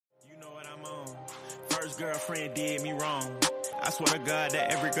Girlfriend did me wrong. I swear to God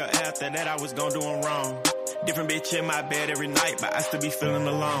that every girl after that I was gonna do them wrong. Different bitch in my bed every night, but I still be feeling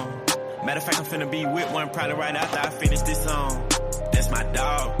alone. Matter of fact, I'm finna be with one probably right after I finish this song. That's my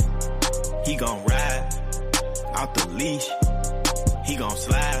dog. He gon' ride out the leash. He gon'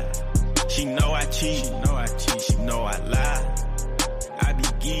 slide. She know I cheat. She know I lie. I be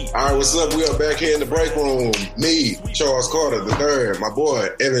geek. All right, what's up? We are back here in the break room. Me, Charles Carter III, my boy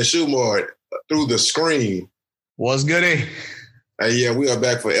Evan Shumard through the screen. What's goody? Yeah, we are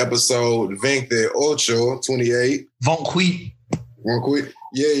back for episode 28. 28.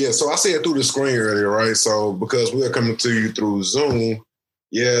 Yeah. So I said through the screen earlier, right? So because we are coming to you through Zoom,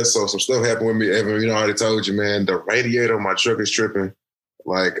 yeah, so some stuff happened with me, Evan. You know, I already told you, man, the radiator of my truck is tripping.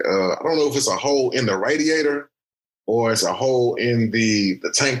 Like, I don't know if it's a hole in the radiator or it's a hole in the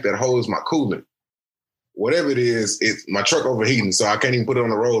tank that holds my coolant. Whatever it is, it's my truck overheating, so I can't even put it on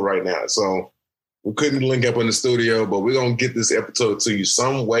the road right now. So we couldn't link up in the studio, but we're going to get this episode to you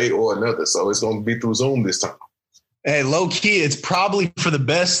some way or another. So it's going to be through Zoom this time. Hey, low key, it's probably for the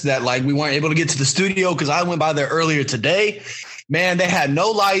best that like we weren't able to get to the studio because I went by there earlier today. Man, they had no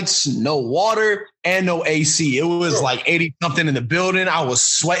lights, no water, and no AC. It was like 80 something in the building. I was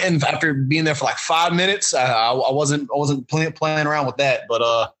sweating after being there for like 5 minutes. I wasn't playing around with that,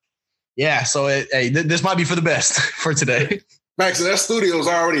 but yeah. So this might be for the best for today. Max, that studio's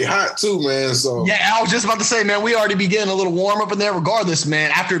already hot too, man. So yeah, I was just about to say, man, we already be getting a little warm up in there. Regardless,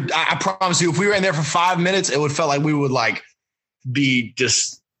 man. After I promise you, if we were in there for 5 minutes, it would felt like we would like be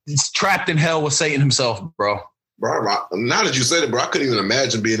just trapped in hell with Satan himself, bro. Bro, now that you said it, bro, I couldn't even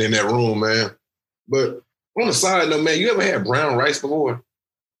imagine being in that room, man. But on the side note, man, you ever had brown rice before?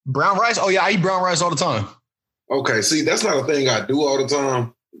 Brown rice? Oh, yeah, I eat brown rice all the time. Okay, see, that's not a thing I do all the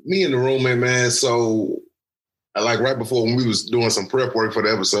time. Me and the roommate, man, so like right before when we was doing some prep work for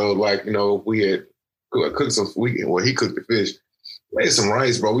the episode, like, you know, we had cooked some weekend. Well, he cooked the fish. Made some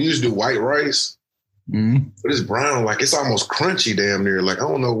rice, bro. We used to do white rice. Mm-hmm. But it's brown, like it's almost crunchy damn near. Like, I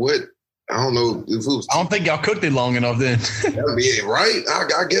don't know if it was. I don't think y'all cooked it long enough then. That'd be it, right?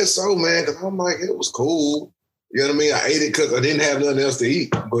 I guess so, man. Because I'm like, it was cool. You know what I mean? I ate it because I didn't have nothing else to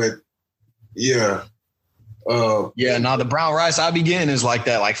eat. But yeah. The brown rice I be getting is like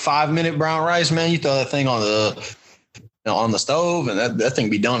that, like 5 minute brown rice, man. You throw that thing on the stove and that thing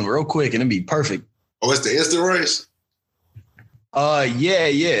be done real quick and it'd be perfect. Oh, it's the instant rice?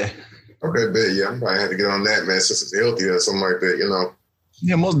 Yeah. Okay, bet. Yeah, I'm probably have to get on that, man, since it's healthy or something like that, you know.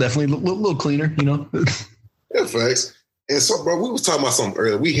 Yeah, most definitely. A little cleaner, you know. Yeah, facts. And so, bro, we was talking about something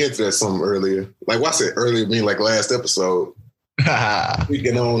earlier. We hinted at something earlier. Like, what I said earlier, mean like last episode.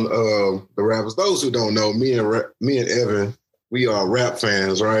 Speaking on the rappers. Those who don't know, me and Evan, we are rap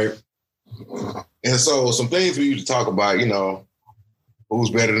fans, right? And so some things we used to talk about, you know, who's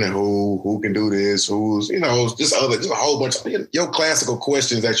better than who can do this, who's, you know, just a whole bunch of your classical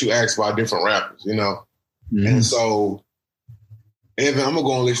questions that you ask about different rappers, you know. Mm-hmm. And so, Evan, I'm going to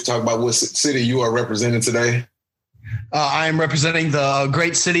go and let you talk about what city you are representing today. I am representing the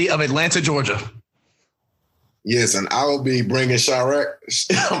great city of Atlanta, Georgia. Yes, and I will be bringing Chicago to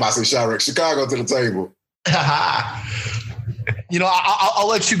the table. You know, I'll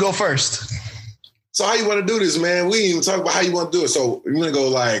let you go first. So how you want to do this, man? We didn't even talk about how you want to do it. So you want to go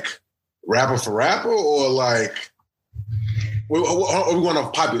like rapper for rapper or like are we going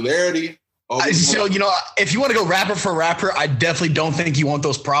off popularity? So, you know, if you want to go rapper for rapper, I definitely don't think you want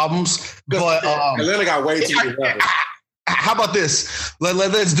those problems. But Atlanta got way too many rappers. How about this?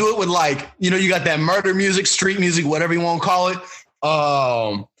 Let's do it with like, you know, you got that murder music, street music, whatever you want to call it.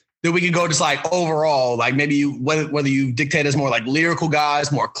 Then we can go just like overall, like maybe whether you dictate as more like lyrical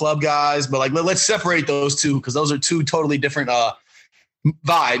guys, more club guys, but like let's separate those two because those are two totally different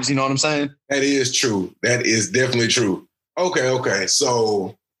vibes. You know what I'm saying? That is true. That is definitely true. Okay.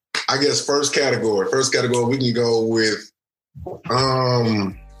 So I guess first category, we can go with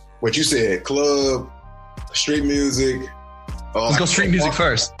what you said, club, street music. Let's go street music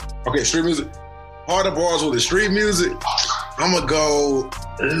first. Okay, street music. Harder bars with the street music. I'm going to go,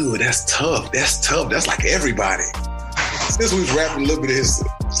 ooh, that's tough. That's like everybody. Since we've rapping a little bit of his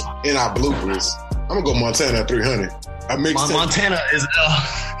in our bloopers, I'm going to go Montana 300. Montana is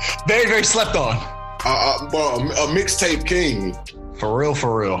very, very slept on. A mixtape king. For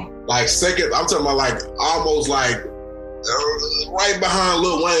real. Like second, I'm talking about like almost like right behind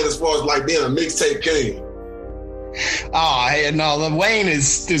Lil Wayne as far as like being a mixtape king. Oh, hey, no, Wayne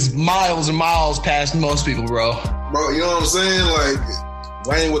is miles and miles past most people, bro. Bro, you know what I'm saying? Like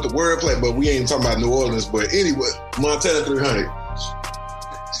Wayne with the wordplay, but we ain't talking about New Orleans. But anyway, Montana 300.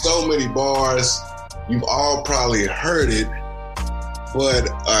 So many bars. You've all probably heard it. but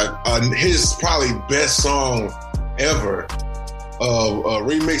his probably best song ever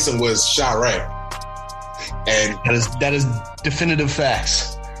remixing was Chirac. And that is definitive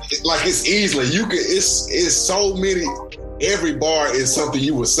facts. Like it's easily it's so many. Every bar is something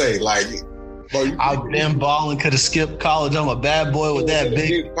you would say. Like, bro, I've been balling, could have skipped college. I'm a bad boy with that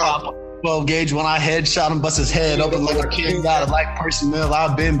big pop 12 gauge. When I headshot him, bust his head open like a kid. Got it like Percy Mill.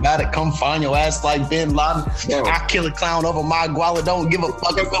 I've been bad at come find your ass like Bin Laden. Bro. I kill a clown over my guala. Don't give a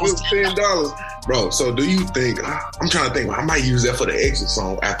fuck if it was $10. Bro, so do you think? I'm trying to think. I might use that for the exit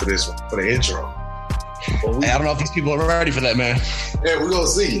song after this one for the intro. Hey, I don't know if these people are ready for that, man. Yeah, we're gonna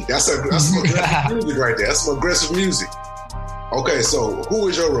see. That's some aggressive music right there. That's some aggressive music. Okay, so who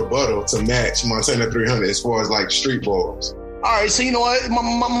is your rebuttal to match Montana 300 as far as like street bars? All right, so you know what,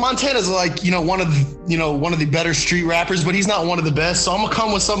 Montana's like one of the better street rappers, but he's not one of the best. So I'm gonna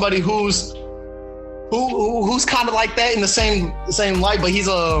come with somebody who's kind of like that in the same light, but he's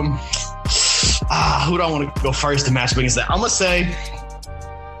who do I want to go first to match against that? I'm gonna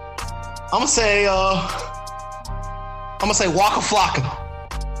say Waka Flocka.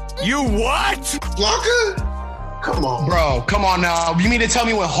 You what? Flocka? Come on. Bro, come on now. You mean to tell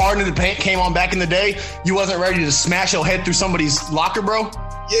me when Hard in the Paint came on back in the day, you wasn't ready to smash your head through somebody's locker, bro?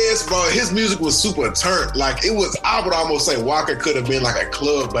 Yes, bro. His music was super turned. Like, it was, I would almost say Walker could have been like a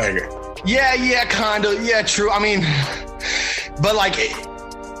club banger. Yeah, kind of. Yeah, true. I mean, but like,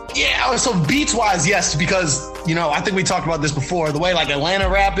 yeah, so beats-wise, yes, because, I think we talked about this before. The way, like, Atlanta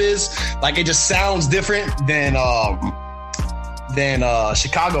rap is, like, it just sounds different than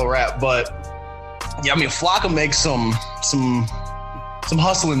Chicago rap, but yeah, I mean, Flocka makes some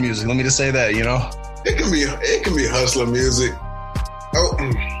hustling music. Let me just say that, It can be hustling music. Oh,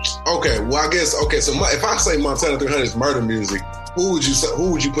 okay. Well, I guess so if I say Montana 300 is murder music, who would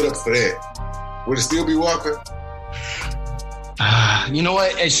you put up for that? Would it still be Walker? You know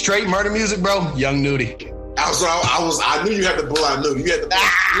what? It's straight murder music, bro. Young Nudie. I knew you had to pull out Nudie. You had to.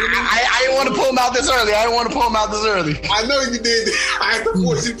 I didn't want to pull him out this early. I know you did. I had to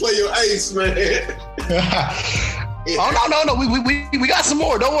force you to play your ace, man. Oh no. We got some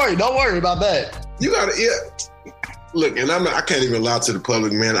more. Don't worry about that. You got it. Yeah. Look, and I can't even lie to the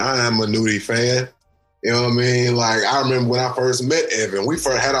public, man. I am a Nudie fan. You know what I mean? Like, I remember when I first met Evan. We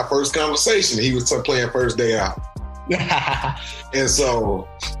first had our first conversation. He was playing First Day Out. And so,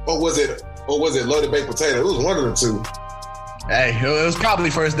 or was it Loaded Baked Potato? It was one of the two. Hey, it was probably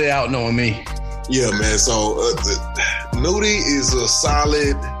First Day Out, knowing me. Yeah, man. So, Nudie is a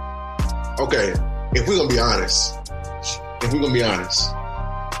solid. Okay, if we're gonna be honest,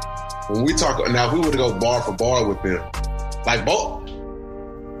 when we talk now, if we were to go bar for bar with them, like both,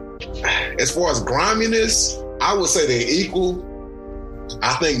 as far as griminess, I would say they're equal.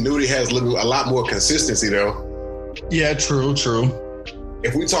 I think Nudie has a lot more consistency, though. Yeah, true.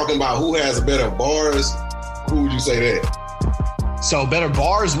 If we're talking about who has better bars, who would you say that? So better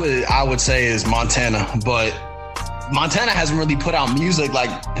bars, I would say, is Montana, but Montana hasn't really put out music like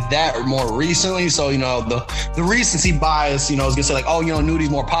that more recently. So, the recency bias, is gonna say like, oh, Nudie's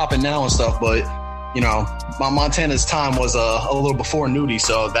more popping now and stuff, but my Montana's time was a little before Nudie,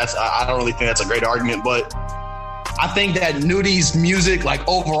 so I don't really think that's a great argument, but I think that Nudie's music, like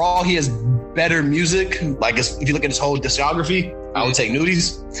overall, he has better music. Like if you look at his whole discography, I would take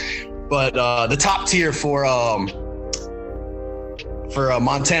Nudie's. But the top tier for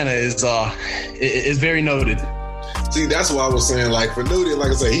Montana is very noted. See, that's what I was saying. Like for Nudie,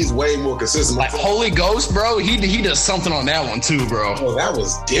 like I said, he's way more consistent. Like Holy Ghost, bro, he does something on that one too, bro. Oh, that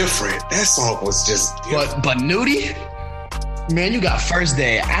was different. That song was just different. But Nudie, man, you got First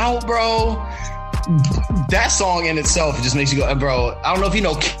Day Out, bro. That song in itself just makes you go, bro. I don't know if you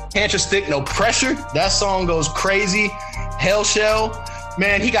know Cancer Stick, No Pressure. That song goes crazy. Hell Shell,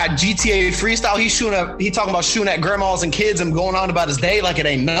 man, he got GTA freestyle. He talking about shooting at grandmas and kids and going on about his day like it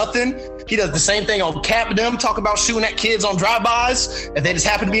ain't nothing. He does the same thing on Cap Them, talk about shooting at kids on drive-bys if they just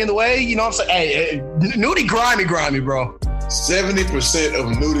happen to be in the way. You know what I'm saying? Hey, Nudie grimy, bro. 70%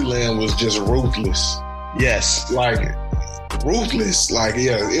 of Nudie Land was just ruthless. Yes. Like ruthless. Like,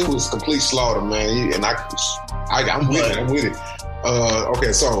 yeah, it was complete slaughter, man. And I'm with it.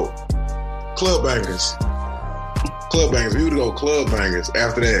 Okay, so club bangers. If you were to go club bangers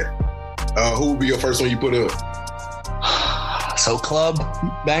after that, who would be your first one you put up? So club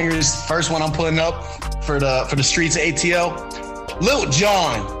bangers, first one I'm putting up for the streets of ATL, Lil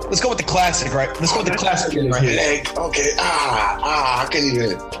Jon. Let's go with the classic, right? Let's go with the classic right here. Okay, I can't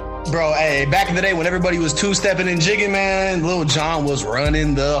even. Bro, hey, back in the day when everybody was two-stepping and jigging, man, Lil Jon was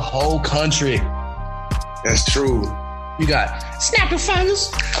running the whole country. That's true. You got Snap Your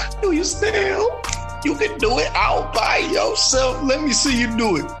Fingers, Do You Still? You can do it all by yourself. Let me see you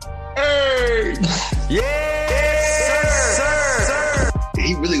do it. Hey. Yes, sir.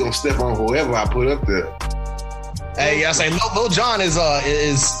 He really gonna step on whoever I put up there. Hey, I say Lil Jon is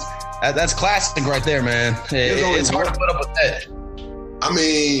that's classic right there, man. It's hard to put up with that. I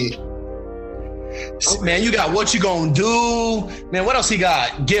mean, okay. Man, you got What You Gonna Do? Man, what else he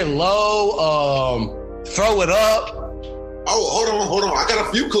got? Get Low, Throw It Up. Oh, hold on. I got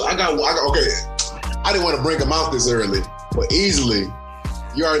a few. I got. Okay, I didn't want to bring him out this early, but easily,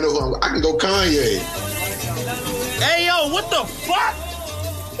 you already know who I can go. Kanye. Hey, yo, what the fuck?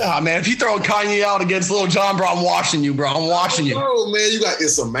 Man, if you throw Kanye out against Lil Jon, bro, I'm watching you, bro. I'm watching you. Oh, man, you got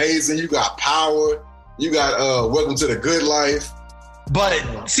It's Amazing. You got Power. You got Welcome to the Good Life.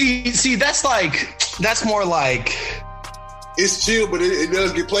 But see, that's more like it's chill, but it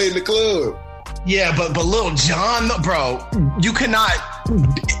does get played in the club. Yeah, but Lil Jon, bro, you cannot.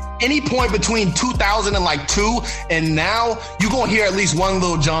 Any point between 2002 and now, you gonna hear at least one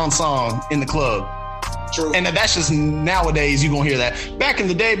Lil Jon song in the club. True. And that's just nowadays, you gonna hear that. Back in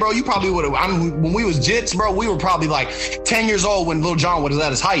the day, bro, you probably would have. When we was jits, bro, we were probably like 10 years old when Lil Jon was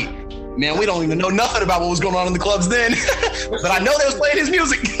at his height. Man, we don't even know nothing about what was going on in the clubs then. But I know they was playing his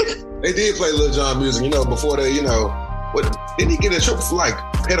music. They did play Lil Jon music, before they, what didn't he get in trouble for like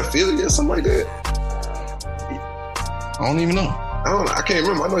pedophilia or something like that? I don't even know. I can't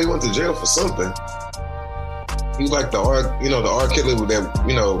remember. I know he went to jail for something. He was like the R Kelly that,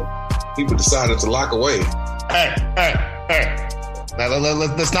 people decided to lock away. Hey.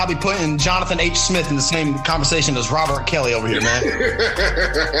 Let's not be putting Jonathan H. Smith in the same conversation as Robert Kelly over here, man.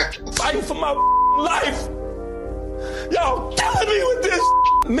 Fighting for my life. Yo, killing me with this.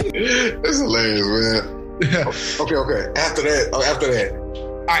 That's hilarious, man. Okay. After that.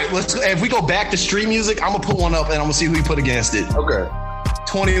 All right, if we go back to street music, I'm gonna put one up and I'm gonna see who you put against it. Okay.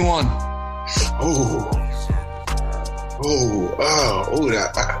 21.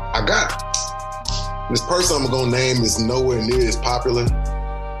 I got this person I'm gonna name is nowhere near as popular. You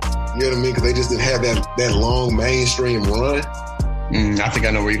know what I mean? Because they just didn't have that long mainstream run. I think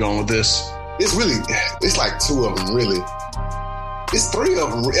I know where you're going with this. It's like two of them, really. It's three of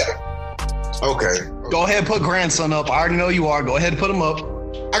them. Okay. Go ahead and put Grandson up. I already know you are. Go ahead and put him up.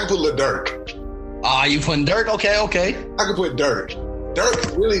 I can put Lil Durk. You putting Durk? Okay. I can put Durk.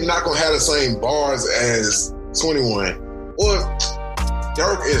 Durk really not gonna have the same bars as 21. Or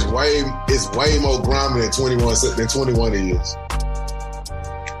Durk is way more grimy than 21 is.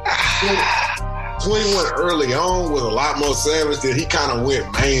 21 early on was a lot more savage. Then he kind of went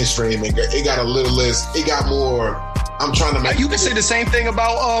mainstream and it got a little less. It got more. I'm trying to make. You can say the same thing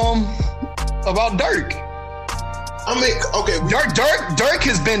about Durk. I mean, okay. Durk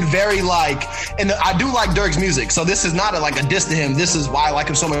has been very like, and I do like Durk's music. So this is not a diss to him. This is why I like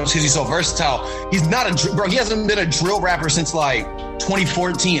him so much because he's so versatile. He's not he hasn't been a drill rapper since like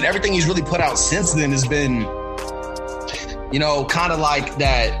 2014. Everything he's really put out since then has been, kind of like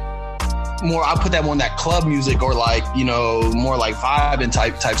that. More, I put that more in that club music or like, more like vibe and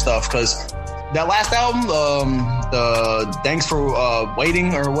type stuff because. That last album, the Thanks for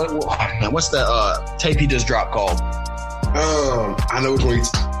Waiting, or what's the tape he just dropped called? I know which one.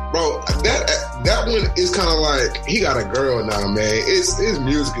 Bro, that one is kind of like he got a girl now, man. His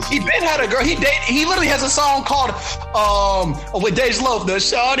music is. He been had a girl. He literally has a song called with Dej Loaf, the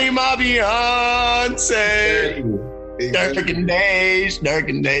Shawty My Beyonce. Exactly. Dirk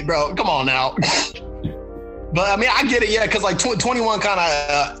and Dej, bro. Come on now. But I mean, I get it, yeah, because like 21 kind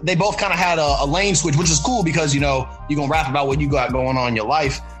of, they both kind of had a lane switch, which is cool because, you're going to rap about what you got going on in your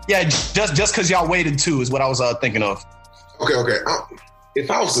life. Yeah, just because y'all waited too is what I was thinking of. Okay.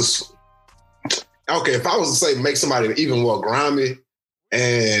 If I was to say make somebody even more grimy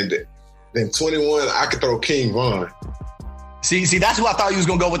and then 21, I could throw King Von. See, that's who I thought you was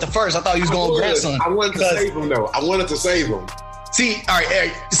going to go with the first. I thought you was going with Grandson. I wanted to save him, though. I wanted to save him. See, all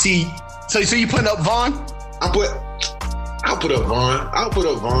right, see, so you putting up Von? I'll put up Vaughn.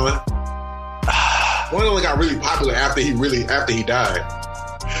 One only got really popular after he died.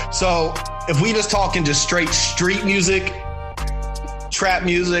 So if we just talking just straight street music, trap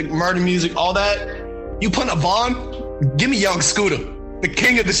music, murder music, all that, you putting up Vaughn? Give me Young Scooter, the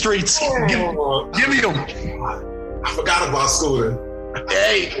king of the streets. Give me him. I forgot about Scooter.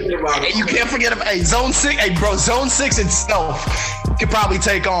 Hey, you can't forget him. Hey, Zone 6. Hey, bro, Zone 6 itself could probably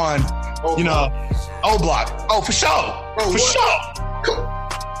take on, O-Block. Oh, for sure. Bro, for sure.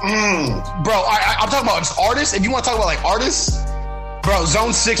 Bro, I'm talking about just artists. If you want to talk about like artists, bro,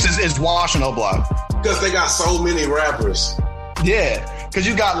 Zone 6 is washing O-Block. Because they got so many rappers. Yeah. Because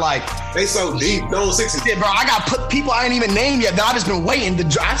you got like... They so deep. No, 60. Yeah, bro, I got people I ain't even named yet that I just been waiting.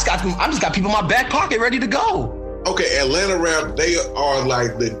 I just got people in my back pocket ready to go. Okay, Atlanta rap, they are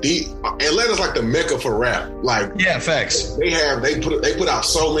like the deep... Atlanta's like the mecca for rap. Like, yeah, facts. They put out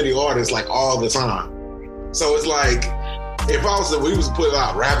so many artists like all the time. So it's like, if we was putting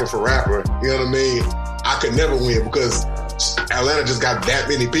out rapper for rapper, you know what I mean? I could never win because Atlanta just got that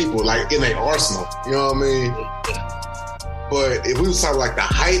many people like in their arsenal. You know what I mean? But if we was talking like the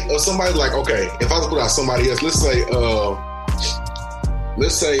height of somebody, like, okay, if I was to put out somebody else, let's say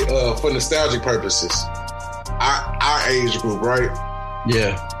for nostalgic purposes, our age group, right?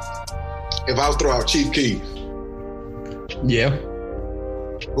 Yeah. If I was to throw out Chief Keef. Yeah.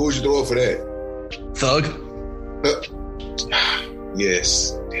 Who would you throw up for that? Thug.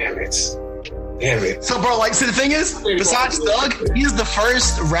 Yes. Damn it. So, bro, like, see, the thing is, besides Thug, he's the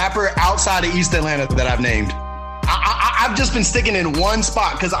first rapper outside of East Atlanta that I've named. I've just been sticking in one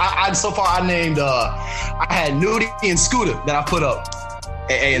spot because so far I named I had Nudie and Scooter that I put up.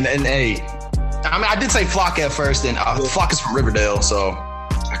 And I mean, I did say Flock at first, and Flock is from Riverdale, so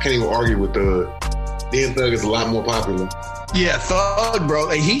I can't even argue with Thug. Then Thug is a lot more popular. Yeah, Thug, bro.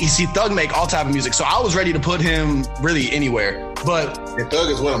 Thug make all type of music, so I was ready to put him really anywhere. But and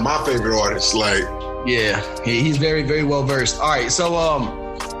Thug is one of my favorite artists. Like, yeah, he's very, very well versed. All right, so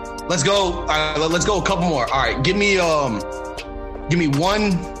let's go. Let's go a couple more. All right, give me one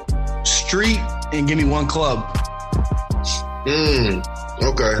street and give me one club.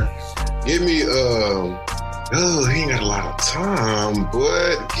 Okay. Give me he ain't got a lot of time,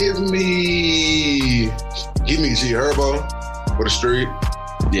 but give me G Herbo for the street.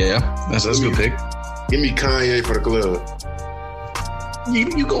 Yeah, that's a good pick. Give me Kanye for the club.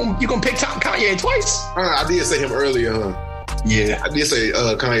 You gonna pick Kanye twice? I did say him earlier, huh? Yeah, I did say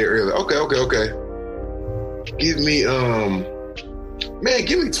Kanye earlier. Okay. Give me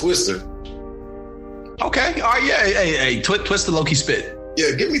give me Twister. Okay, all right, yeah, hey, Twister low-key spit.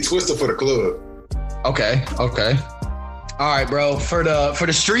 Yeah, give me Twister for the club. Okay. All right, bro. For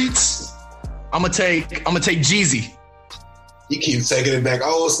the streets, I'm gonna take Jeezy. He keeps taking it back.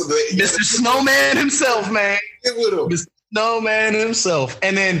 Oh, so Mr. Snowman himself, man. Get with him. Mr. Snowman himself.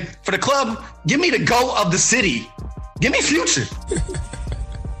 And then for the club, give me the GOAT of the city. Give me Future.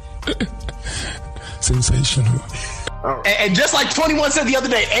 Sensational. Oh. And just like 21 said the other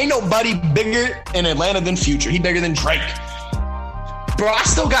day, ain't nobody bigger in Atlanta than Future. He bigger than Drake. Bro, I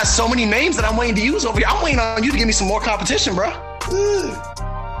still got so many names that I'm waiting to use over here. I'm waiting on you to give me some more competition, bro. All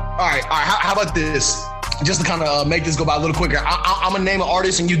right. How about this? Just to kind of make this go by a little quicker, I'm going to name an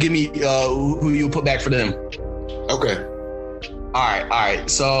artist and you give me who you put back for them. Okay. All right.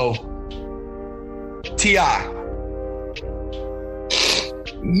 So, T.I.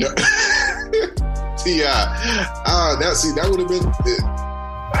 No. T.I. That would have been...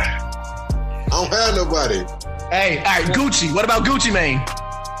 I don't have nobody. Hey, all right, Gucci. What about Gucci Mane?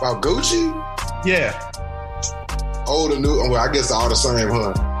 About Gucci? Yeah. Old or new? Well, I guess all the same,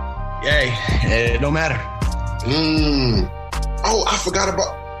 huh? Hey, it don't matter. Oh, I forgot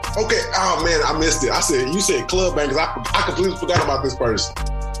about... Okay. Oh, man, I missed it. You said Club Bangers. I completely forgot about this person.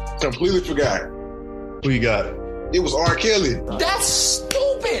 Completely forgot. Who you got? It was R. Kelly. That's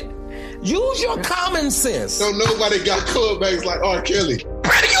stupid. Use your common sense. So nobody got Club Bangers like R. Kelly.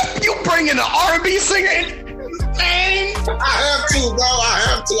 Brother, you bringing an R&B singer in? I have to, bro.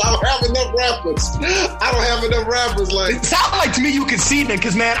 I don't have enough rappers. Like, it sounds like to me you conceding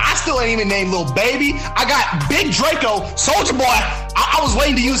because, man, I still ain't even named Lil Baby. I got Big Draco, Soulja Boy. I was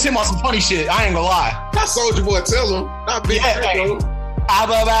waiting to use him on some funny shit. I ain't gonna lie. Not Soulja Boy, tell him. Not Big Draco. I'm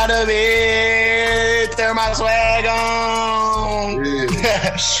about to be turn my swag on.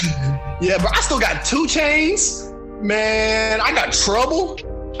 Yeah, but I still got 2 Chainz. Man, I got Trouble.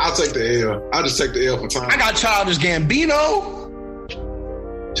 I'll take the L. I'll just take the L for time. I got Childish Gambino.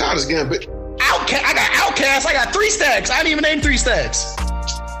 Childish Gambino. I got Outkast. I got 3 Stacks. I didn't even name 3 Stacks.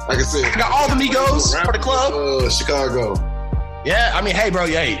 Like I said, I got all the Migos for the club. Chicago. Yeah, I mean, hey, bro,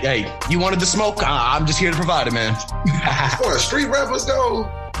 hey, you wanted to smoke? I'm just here to provide it, man. As far as street rappers go,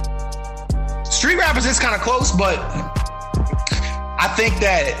 street rappers is kind of close, but I think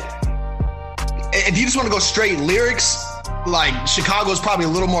that if you just want to go straight lyrics, like Chicago's probably a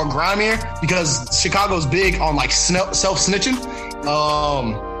little more grimier because Chicago's big on like self-snitching.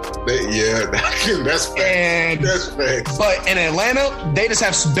 That's fact. That's fact. But in Atlanta, they just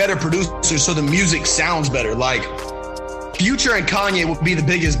have better producers, so the music sounds better. Like Future and Kanye would be the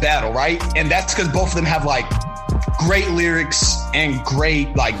biggest battle, right? And that's because both of them have like great lyrics and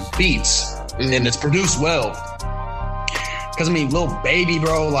great like beats, and it's produced well. Because I mean, Lil Baby,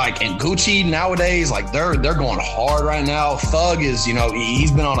 bro, like, and Gucci nowadays, like they're going hard right now. Thug is, you know,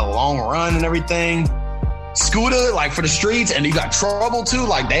 he's been on a long run and everything. Scooter, like for the streets, and you got Trouble too.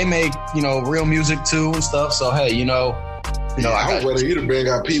 Like they make, you know, real music too and stuff. So hey, you know, I was waiting you to bring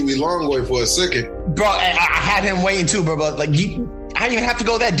out Pee Wee Longway for a second, bro. I had him waiting too, bro. But like, I didn't even have to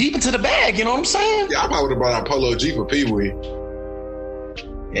go that deep into the bag. You know what I'm saying? Yeah, I probably would have brought out Polo G for Pee Wee.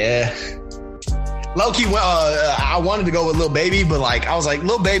 Yeah. Low-key, I wanted to go with Lil Baby, but like I was like,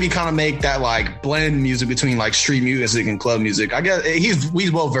 Lil Baby kind of make that like blend music between like street music and club music. I guess he's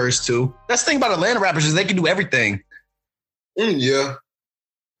well versed too. That's the thing about Atlanta rappers is they can do everything. Yeah,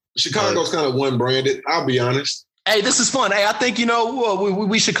 Chicago's kind of one branded. I'll be honest. Hey, this is fun. Hey, I think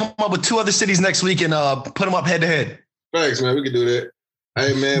we should come up with 2 other cities next week and put them up head to head. Thanks, man. We can do that.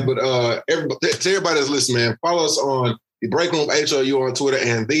 Hey, man, but to everybody that's listening, man, follow us on the Breakroom HOU on Twitter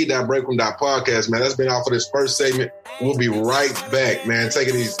and the.breakroom.podcast, man. That's been all for this first segment. We'll be right back, man. Take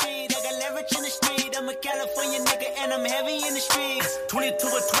it easy. 22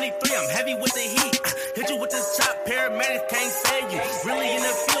 or 23, I'm heavy with the heat. Hit you with this chop, paramedics can't save you. Really in the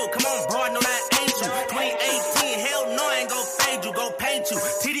field, come on, bro, I know that ain't you. 2018, hell no, I ain't gon' fade you, go paint you.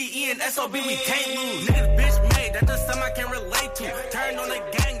 TDE and SOB, we can't lose. Niggas bitch made, that's just something I can relate to. Turn on the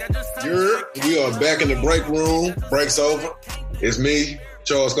gang, that's just something We are back in the break room. Break's over. It's me,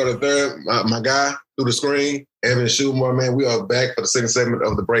 Charles Scott III, my guy through the screen, Evan Shumard, man. We are back for the second segment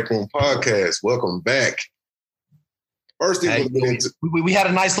of the Breakroom Podcast. Welcome back. First thing we had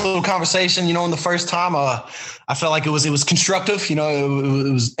a nice little conversation, you know, in the first time. I felt like it was constructive, you know,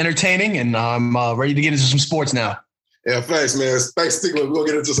 it was entertaining, and I'm ready to get into some sports now. Yeah, thanks, man. Thanks, Stickler. We'll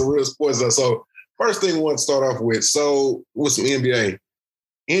get into some real sports now. So first thing we want to start off with, some NBA.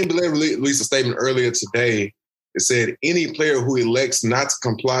 NBA released a statement earlier today. It said any player who elects not to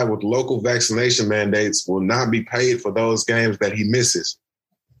comply with local vaccination mandates will not be paid for those games that he misses.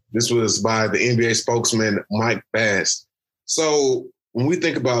 This was by the NBA spokesman, Mike Bass. So when we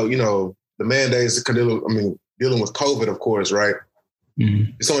think about, you know, the mandates, dealing with COVID, of course, right?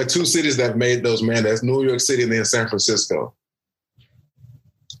 Mm-hmm. It's only 2 cities that have made those mandates, New York City and then San Francisco.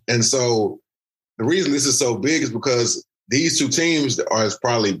 And so the reason this is so big is because these 2 teams are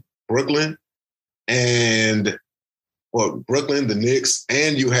probably Brooklyn, the Knicks,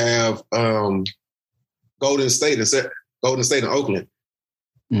 and you have Golden State and Oakland.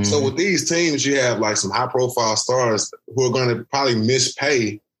 Mm-hmm. So with these teams, you have like some high-profile stars who are going to probably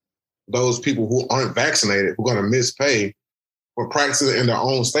mispay those people who aren't vaccinated, who are going to mispay for practicing in their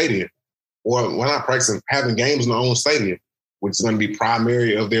own stadium. Or, well, not practicing, having games in their own stadium, which is going to be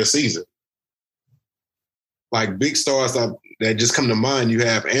primary of their season. Like big stars that just come to mind, you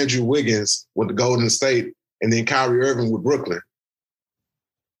have Andrew Wiggins with the Golden State and then Kyrie Irving with Brooklyn.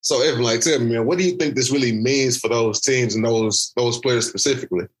 So, Evan, like, tell me, man, what do you think this really means for those teams and those players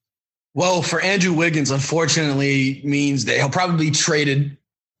specifically? Well, for Andrew Wiggins, unfortunately, means that he'll probably be traded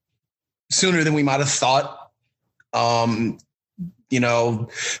sooner than we might have thought. You know,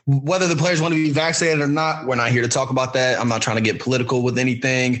 whether the players want to be vaccinated or not, we're not here to talk about that. I'm not trying to get political with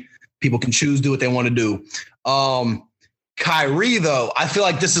anything. People can choose, do what they want to do. Kyrie, though, I feel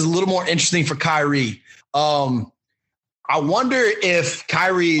like this is a little more interesting for Kyrie. I wonder if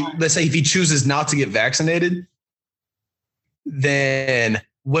Kyrie, let's say if he chooses not to get vaccinated, then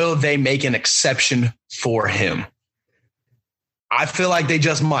will they make an exception for him? I feel like they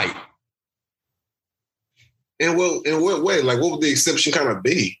just might. And well, in what way? Like, what would the exception kind of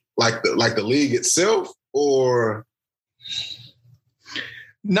be? Like the league itself, or?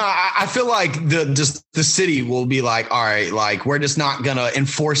 No, I feel like the city will be like, all right, like we're just not gonna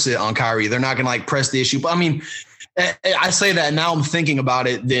enforce it on Kyrie. They're not gonna like press the issue. But I mean, I say that now I'm thinking about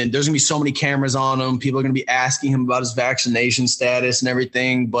it. Then there's gonna be so many cameras on him. People are gonna be asking him about his vaccination status and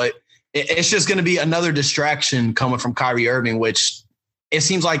everything. But it's just gonna be another distraction coming from Kyrie Irving, which it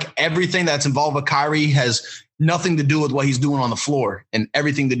seems like everything that's involved with Kyrie has nothing to do with what he's doing on the floor and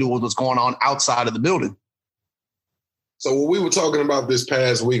everything to do with what's going on outside of the building. So when we were talking about this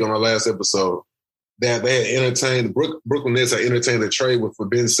past week on our last episode, that they had entertained, Brooklyn Nets had entertained a trade for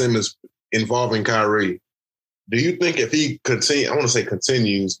Ben Simmons involving Kyrie. Do you think if he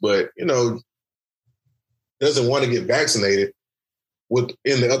continues, but, you know, doesn't want to get vaccinated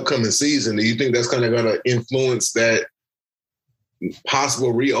in the upcoming season, do you think that's kind of going to influence that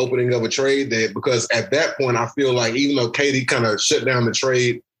possible reopening of a trade? That because at that point, I feel like even though KD kind of shut down the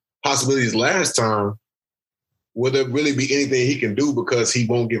trade possibilities last time, will there really be anything he can do because he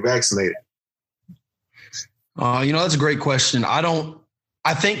won't get vaccinated? You know, that's a great question. I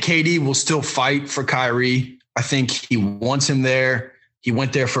think KD will still fight for Kyrie. I think he wants him there. He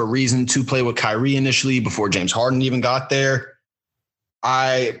went there for a reason, to play with Kyrie initially before James Harden even got there.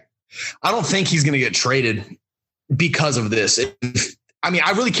 I don't think he's going to get traded because of this.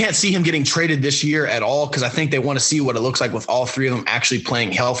 I really can't see him getting traded this year at all because I think they want to see what it looks like with all three of them actually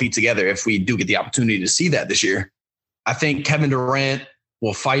playing healthy together if we do get the opportunity to see that this year. I think Kevin Durant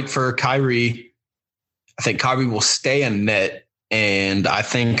will fight for Kyrie. I think Kyrie will stay in net. And I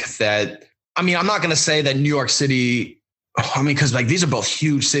think that, I'm not going to say that New York City, because these are both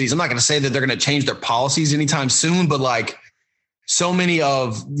huge cities. I'm not going to say that they're going to change their policies anytime soon, but so many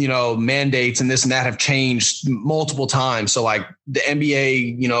of, mandates and this and that have changed multiple times. So the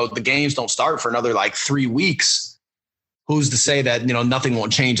NBA, the games don't start for another 3 weeks. Who's to say that, nothing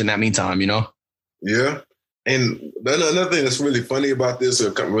won't change in that meantime, Yeah. And another thing that's really funny about this,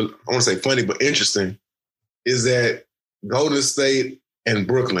 or I want to say funny, but interesting, is that Golden State and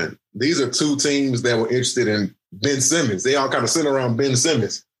Brooklyn, these are two teams that were interested in Ben Simmons. They all kind of sit around Ben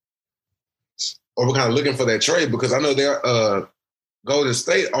Simmons. Or we're kind of looking for that trade because I know they're Golden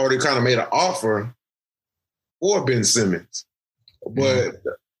State already kind of made an offer for Ben Simmons. But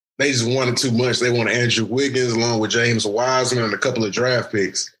they just wanted too much. They wanted Andrew Wiggins along with James Wiseman and a couple of draft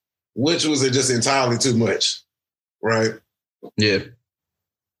picks, which was just entirely too much, right? Yeah.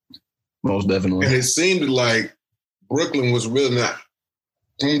 Most definitely. And it seemed like Brooklyn was really not,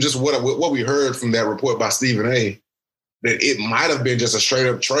 from just what we heard from that report by Stephen A., that it might have been just a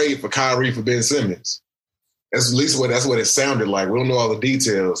straight-up trade for Kyrie for Ben Simmons. That's at least that's what it sounded like. We don't know all the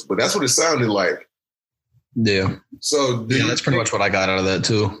details, but that's what it sounded like. Yeah. So that's pretty much what I got out of that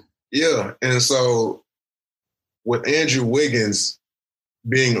too. Yeah. And so with Andrew Wiggins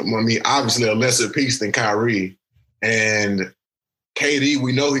being, obviously a lesser piece than Kyrie, and KD,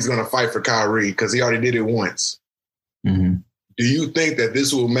 we know he's going to fight for Kyrie because he already did it once. Mm-hmm. Do you think that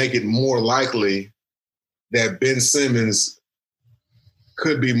this will make it more likely that Ben Simmons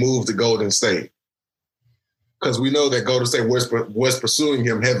could be moved to Golden State? Because we know that Golden State was pursuing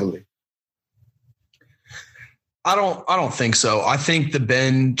him heavily. I don't think so. I think the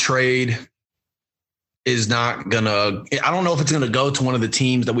Ben trade is not gonna. I don't know if it's gonna go to one of the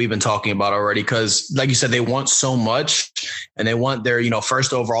teams that we've been talking about already. Because, like you said, they want so much, and they want their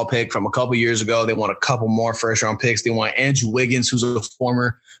first overall pick from a couple years ago. They want a couple more first round picks. They want Andrew Wiggins, who's a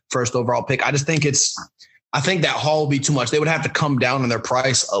former first overall pick. I think that haul will be too much. They would have to come down on their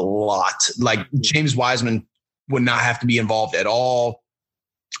price a lot. James Wiseman would not have to be involved at all.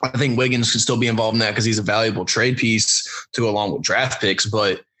 I think Wiggins could still be involved in that because he's a valuable trade piece to go along with draft picks.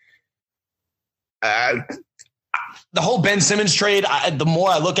 But the whole Ben Simmons trade, the more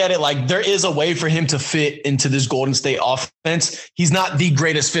I look at it, there is a way for him to fit into this Golden State offense. He's not the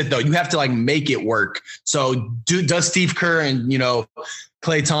greatest fit, though. You have to make it work. So does Steve Kerr and,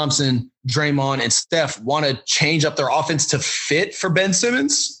 Klay Thompson, Draymond, and Steph want to change up their offense to fit for Ben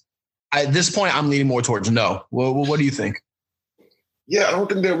Simmons? At this point, I'm leaning more towards no. What do you think? Yeah, I don't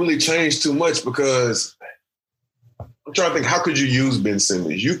think they'll really change too much because I'm trying to think, how could you use Ben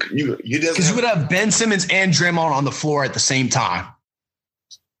Simmons? You would have Ben Simmons and Draymond on the floor at the same time.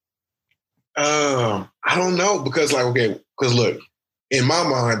 I don't know because look, in my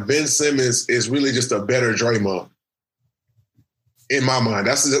mind, Ben Simmons is really just a better Draymond. In my mind,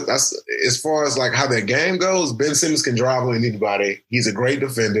 that's as far as how that game goes. Ben Simmons can drive on anybody. He's a great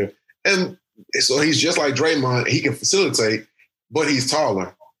defender, and so he's just like Draymond. He can facilitate, but he's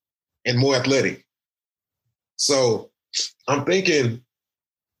taller and more athletic. So I'm thinking,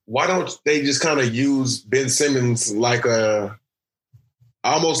 why don't they just kind of use Ben Simmons almost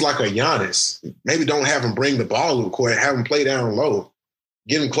like a Giannis? Maybe don't have him bring the ball to the court, have him play down low,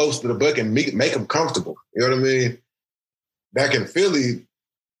 get him close to the bucket, and make him comfortable. You know what I mean? Back in Philly,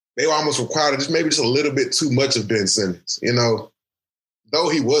 they almost required just a little bit too much of Ben Simmons. Though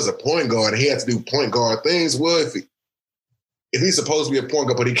he was a point guard and he had to do point guard things, well, if he's supposed to be a point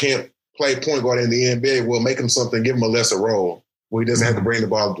guard but he can't play point guard in the NBA, we'll make him something, give him a lesser role where he doesn't have to bring the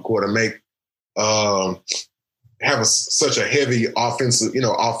ball to the court and have such a heavy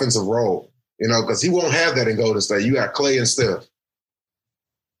offensive role, because he won't have that in Golden State. You got Klay and Steph.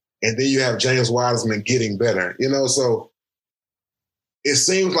 And then you have James Wiseman getting better, so it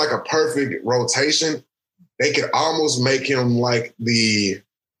seems like a perfect rotation. They could almost make him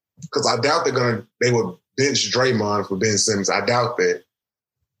because I doubt they would bench Draymond for Ben Simmons. I doubt that.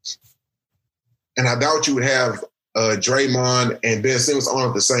 And I doubt you would have Draymond and Ben Simmons on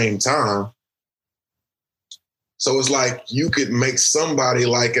at the same time. So it's you could make somebody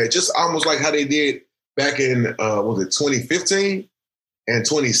just almost like how they did back in, 2015 and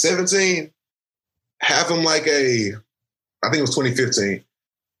 2017? Have him I think it was 2015.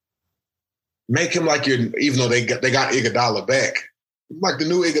 Make him even though they got Iguodala back, like the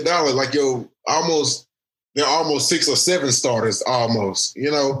new Iguodala, almost they're almost 6 or 7 starters almost,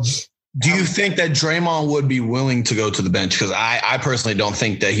 you know. Do you think that Draymond would be willing to go to the bench? Because I personally don't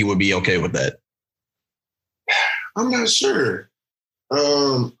think that he would be okay with that. I'm not sure. I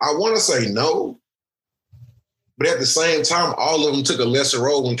want to say no. But at the same time, all of them took a lesser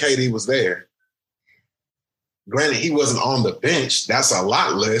role when KD was there. Granted, he wasn't on the bench. That's a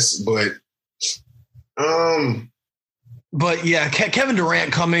lot less, but yeah, Kevin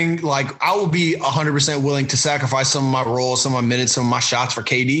Durant coming, like, I will be 100% willing to sacrifice some of my roles, some of my minutes, some of my shots for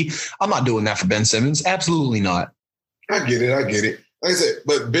KD. I'm not doing that for Ben Simmons. Absolutely not. I get it. Like I said,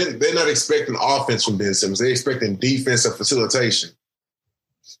 but they're not expecting offense from Ben Simmons. They're expecting defense and facilitation.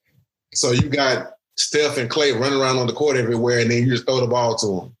 So you got Steph and Klay running around on the court everywhere, and then you just throw the ball to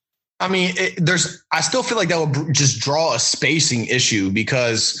them. I mean, I still feel like that would just draw a spacing issue,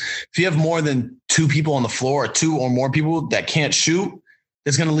 because if you have more than 2 people on the floor, or 2 or more people that can't shoot,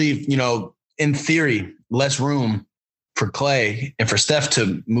 it's going to leave, you know, in theory, less room for Klay and for Steph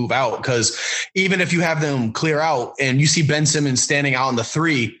to move out. Because even if you have them clear out and you see Ben Simmons standing out on the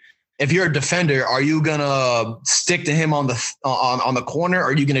 3, if you're a defender, are you going to stick to him on the corner, or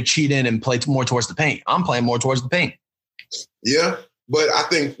are you going to cheat in and play more towards the paint? I'm playing more towards the paint. Yeah. But I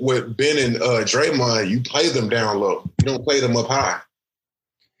think with Ben and Draymond, you play them down low. You don't play them up high.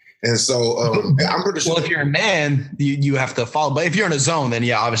 And so I'm pretty sure. Well, if you're a man, you have to follow. But if you're in a zone, then,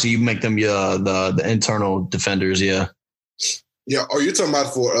 yeah, obviously you make them the internal defenders, yeah. Yeah. Are you talking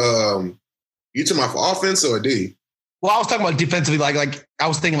about for offense or D? Well, I was talking about defensively. Like I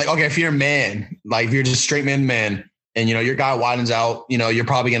was thinking, like, okay, if you're a man, like if you're just straight man, and, you know, your guy widens out, you know, you're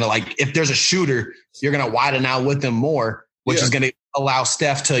probably going to, like, if there's a shooter, you're going to widen out with them more, which is going to allow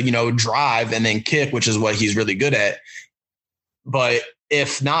Steph to, you know, drive and then kick, which is what he's really good at. But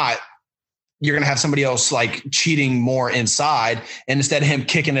if not, you're going to have somebody else, like, cheating more inside. And instead of him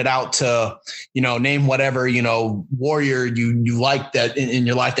kicking it out to, you know, name whatever, you know, warrior you like that in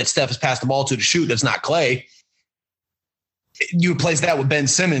your life that Steph has passed the ball to shoot, that's not Klay, you replace that with Ben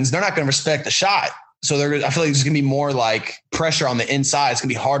Simmons, they're not going to respect the shot. So I feel like there's going to be more, like, pressure on the inside. It's going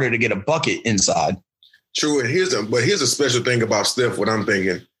to be harder to get a bucket inside. True, and here's a special thing about Steph. What I'm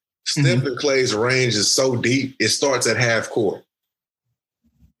thinking, Steph and Klay's range is so deep, it starts at half court.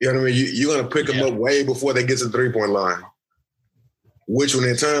 You know what I mean? You're gonna pick them up way before they get to the 3-point line. Which, when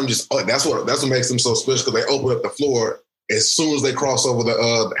in turn, that's what makes them so special, because they open up the floor as soon as they cross over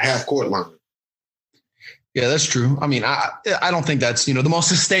the half court line. Yeah, that's true. I mean, I don't think that's, you know, the most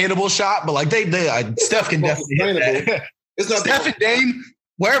sustainable shot, but, like, Steph can definitely hit that. It's not Steph and Dame.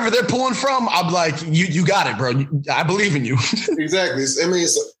 Wherever they're pulling from, I'm like, you got it, bro. I believe in you. Exactly. I mean,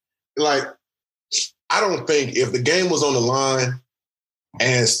 it's like, I don't think if the game was on the line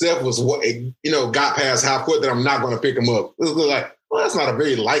and Steph was, you know, got past half court, that I'm not going to pick him up. It's like, well, that's not a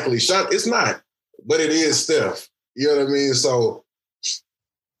very likely shot. It's not, but it is Steph. You know what I mean? So,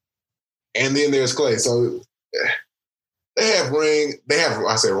 and then there's Klay. So they have ring. They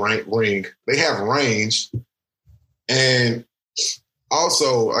have range, and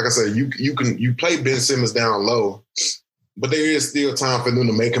also, like I said, you play Ben Simmons down low, but there is still time for them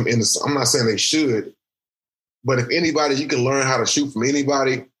to make him in the. I'm not saying they should, but if anybody, you can learn how to shoot from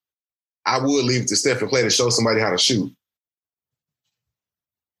anybody, I would leave it to Steph and Klay to show somebody how to shoot,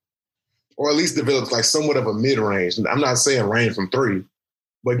 or at least develop, like, somewhat of a mid range. I'm not saying range from 3,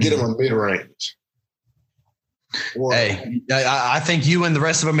 but get them a mid range. Hey, I think you and the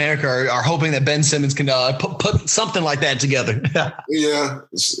rest of America are hoping that Ben Simmons can put something like that together. Yeah,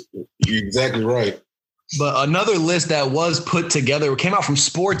 you're exactly right. But another list that was put together came out from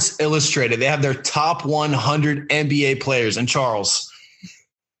Sports Illustrated. They have their top 100 NBA players. And Charles,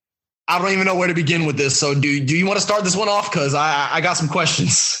 I don't even know where to begin with this. So do you want to start this one off? Because I got some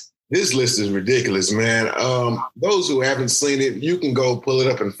questions. This list is ridiculous, man. Those who haven't seen it, you can go pull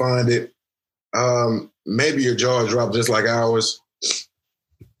it up and find it. Maybe your jaw dropped just like ours.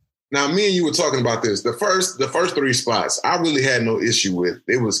 Now, me and you were talking about this. The first 3 spots, I really had no issue with.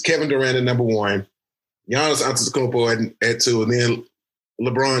 It was Kevin Durant at number 1, Giannis Antetokounmpo at 2, and then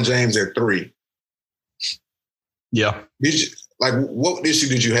LeBron James at 3. Yeah. What issue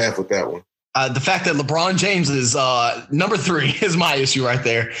did you have with that one? The fact that LeBron James is number 3 is my issue right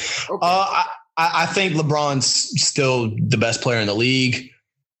there. Okay. I think LeBron's still the best player in the league.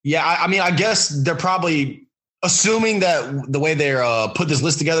 Yeah, I mean, I guess they're probably assuming that the way they're put this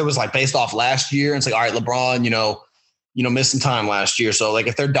list together was, like, based off last year. And it's like, all right, LeBron, you know, missed some time last year. So, like,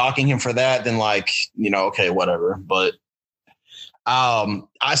 if they're docking him for that, then, like, you know, okay, whatever. But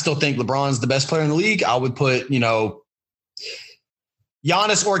I still think LeBron's the best player in the league. I would put, you know,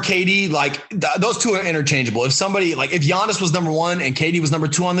 Giannis or KD, like, those two are interchangeable. If somebody, like, if Giannis was number 1 and KD was number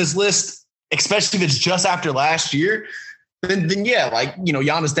 2 on this list, especially if it's just after last year, then yeah, like,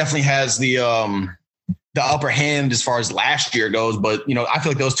 Giannis definitely has the upper hand as far as last year goes. But, I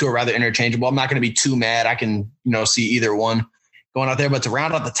feel like those two are rather interchangeable. I'm not going to be too mad. I can, see either one going out there. But to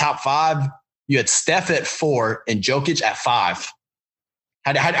round out the top 5, you had Steph at 4 and Jokic at 5.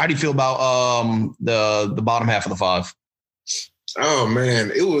 How do you feel about the bottom half of the 5? Oh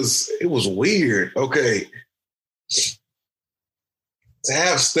man, it was weird. Okay. To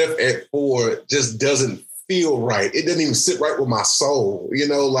have Steph at 4 just doesn't feel right. It doesn't even sit right with my soul.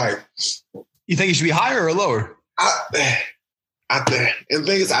 Like, you think he should be higher or lower? And the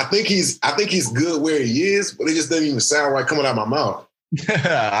thing is, I think he's good where he is, but it just doesn't even sound right coming out of my mouth.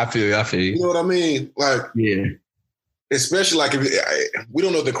 I feel you. You know what I mean? Like, yeah. Especially like if we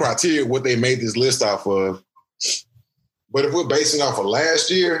don't know the criteria what they made this list off of, but if we're basing off of last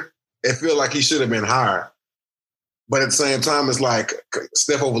year, it feels like he should have been higher. But at the same time, it's like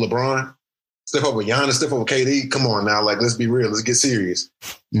Steph over LeBron, Steph over Giannis, Steph over KD. Come on now, like let's be real, let's get serious.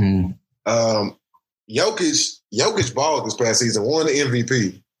 Mm-hmm. Jokic balled this past season, won the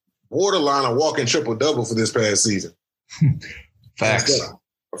MVP, borderline a walking triple double for this past season. Facts.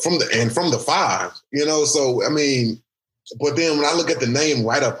 From the 5, So I mean, but then when I look at the name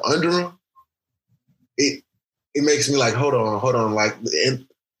right up under him, it makes me like, hold on, like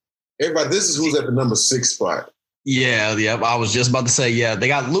everybody. This is who's at the number 6 spot. Yeah. I was just about to say, yeah, they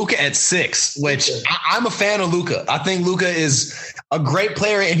got Luka at 6, which I'm a fan of Luka. I think Luka is a great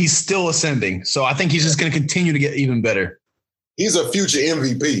player and he's still ascending. So I think he's just going to continue to get even better. He's a future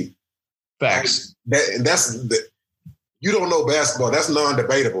MVP. Facts. You don't know basketball. That's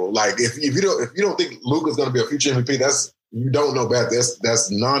non-debatable. Like if you don't think Luka's going to be a future MVP, you don't know basketball. That's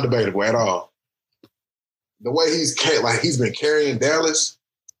non-debatable at all. The way he's been carrying Dallas,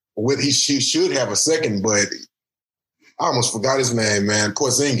 he should have a second, but I almost forgot his name, man.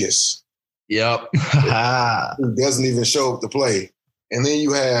 Porzingis. Yep. Who doesn't even show up to play. And then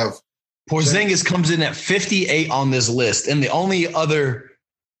you have Porzingis comes in at 58 on this list, and the only other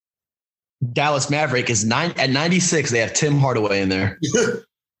Dallas Maverick is at 96. They have Tim Hardaway in there.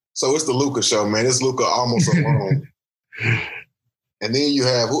 So it's the Luka show, man. It's Luka almost alone. And then you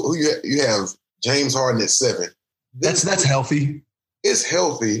have you have James Harden at 7. That's healthy. It's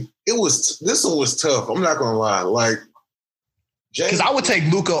healthy. This one was tough. I'm not gonna lie. Like, because I would take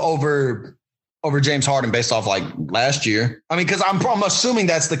Luka over James Harden based off like last year. I mean, because I'm assuming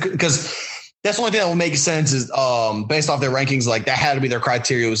that's the only thing that will make sense is based off their rankings. Like that had to be their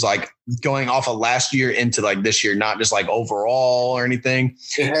criteria, was like going off of last year into like this year, not just like overall or anything.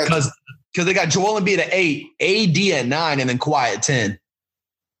 Because they got Joel Embiid at 8, AD at 9, and then Kawhi at 10.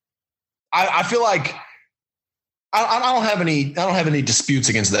 I feel like I don't have any disputes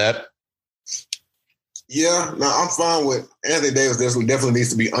against that. Yeah, no, I'm fine with Anthony Davis. Definitely needs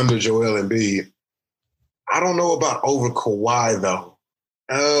to be under Joel Embiid. I don't know about over Kawhi though.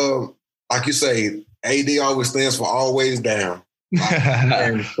 Like you say, AD always stands for always down.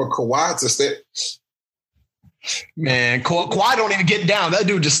 And for Kawhi to stay. Man, Kawhi don't even get down. That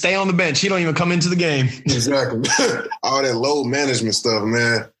dude just stay on the bench. He don't even come into the game. Exactly. All that load management stuff,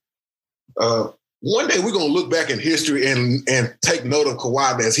 man. One day we're going to look back in history and take note of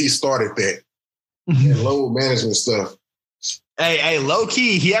Kawhi as he started that. And load management stuff. Hey, low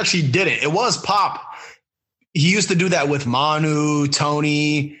key, he actually did it. It was Pop. He used to do that with Manu,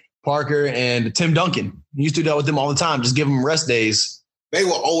 Tony, Parker, and Tim Duncan. He used to do that with them all the time. Just give them rest days. They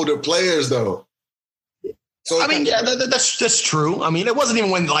were older players, though. So I mean, yeah, that's true. I mean, it wasn't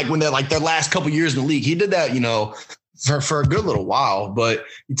even when they're like their last couple years in the league. He did that, for a good little while. But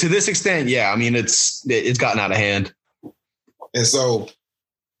to this extent, yeah, I mean, it's gotten out of hand. And so,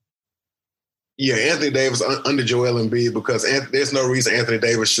 yeah, Anthony Davis under Joel Embiid, because there's no reason Anthony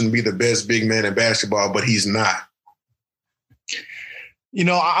Davis shouldn't be the best big man in basketball, but he's not.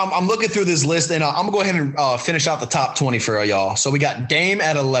 I'm looking through this list, and I'm going to go ahead and finish out the top 20 for y'all. So we got Dame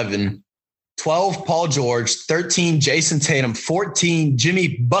at 11, 12, Paul George, 13, Jason Tatum, 14,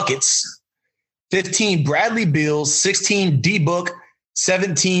 Jimmy Buckets, 15, Bradley Beal, 16, D-Book,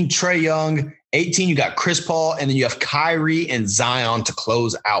 17, Trae Young, 18, you got Chris Paul, and then you have Kyrie and Zion to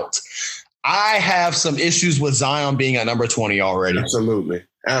close out. I have some issues with Zion being at number 20 already. Absolutely.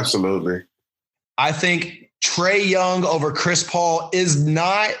 I think Trae Young over Chris Paul is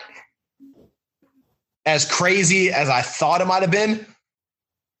not as crazy as I thought it might have been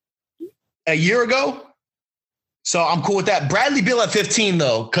a year ago. So I'm cool with that. Bradley Beal at 15,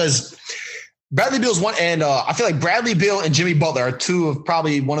 though, because Bradley Beal's one, and I feel like Bradley Beal and Jimmy Butler are two of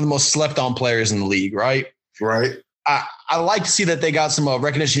probably one of the most slept-on players in the league, right? Right. I like to see that they got some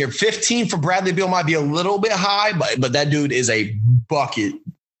recognition here. 15 for Bradley Beal might be a little bit high, but that dude is a bucket.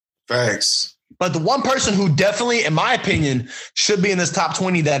 Facts. But the one person who definitely, in my opinion, should be in this top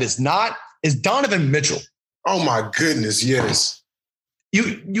 20 that is not is Donovan Mitchell. Oh, my goodness, yes.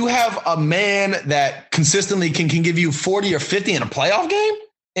 You have a man that consistently can give you 40 or 50 in a playoff game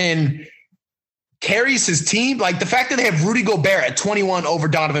and carries his team. Like the fact that they have Rudy Gobert at 21 over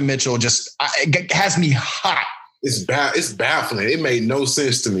Donovan Mitchell just has me hot. It's baffling. It made no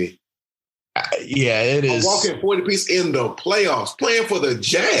sense to me. Yeah, it is. Walking 40 piece in the playoffs, playing for the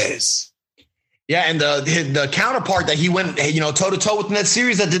Jazz. Yeah, and the counterpart that he went, toe-to-toe with in that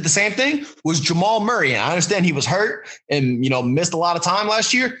series that did the same thing was Jamal Murray. And I understand he was hurt and, missed a lot of time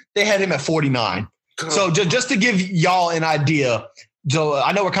last year. They had him at 49. So just to give y'all an idea, so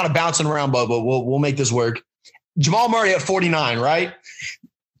I know we're kind of bouncing around, but we'll make this work. Jamal Murray at 49, right?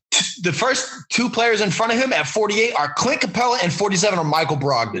 The first two players in front of him at 48 are Clint Capella, and 47 are Michael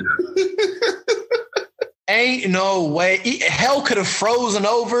Brogdon. Ain't no way. Hell could have frozen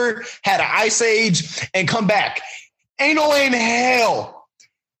over, had an ice age, and come back. Ain't no way in hell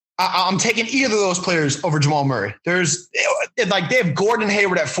I'm taking either of those players over Jamal Murray. They have Gordon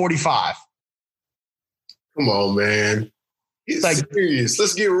Hayward at 45. Come on, man. He's serious.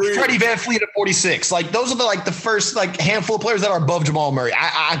 Let's get real. Freddie VanVleet at 46. Those are the first handful of players that are above Jamal Murray.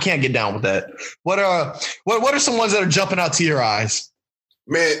 I can't get down with that. What are some ones that are jumping out to your eyes?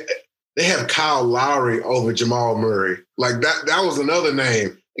 Man, they have Kyle Lowry over Jamal Murray. That was another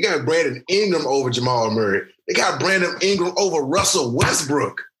name. They got Brandon Ingram over Jamal Murray. They got Brandon Ingram over Russell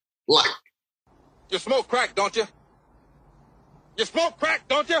Westbrook. You smoke crack, don't you? You smoke crack,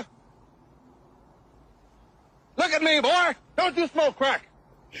 don't you? Look at me, boy. Don't you smoke crack.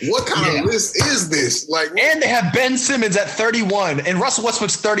 What kind of list is this? And they have Ben Simmons at 31 and Russell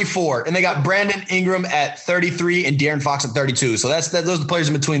Westbrook's 34. And they got Brandon Ingram at 33 and De'Aaron Fox at 32. So those are the players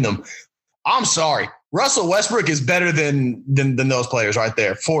in between them. I'm sorry. Russell Westbrook is better than those players right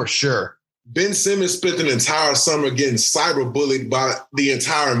there, for sure. Ben Simmons spent an entire summer getting cyberbullied by the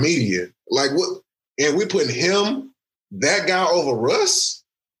entire media. What? And we putting him, that guy, over Russ?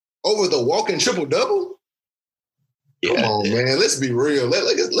 Over the walking triple-double? Yeah. Come on, man. Let's be real.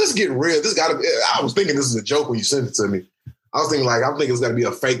 Let's get real. This got to be. I was thinking this is a joke when you sent it to me. I was thinking it's got to be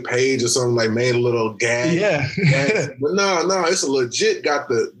a fake page or something, made a little gag. Yeah. But no, it's a legit. Got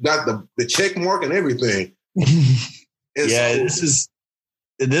the check mark and everything.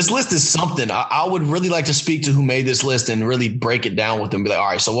 This list is something. I would really like to speak to who made this list and really break it down with them. Be like, all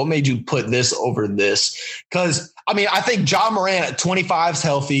right, so what made you put this over this? Because I think Ja Morant at 25 is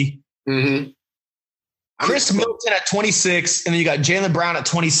healthy. Mm-hmm. Chris Middleton at 26, and then you got Jaylen Brown at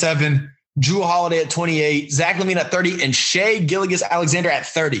 27, Drew Holiday at 28, Zach LaVine at 30, and Shai Gilgeous-Alexander at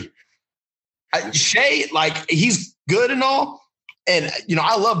 30. Shai, he's good and all, and,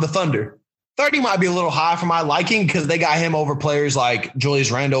 I love the Thunder. 30 might be a little high for my liking because they got him over players like Julius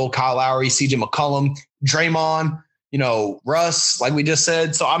Randle, Kyle Lowry, CJ McCollum, Draymond, Russ, like we just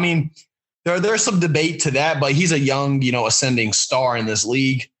said. So, there's some debate to that, but he's a young, ascending star in this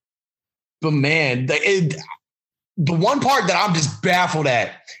league. But man, the one part that I'm just baffled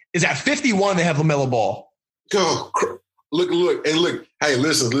at is at 51 they have LaMelo Ball. Go look. Hey,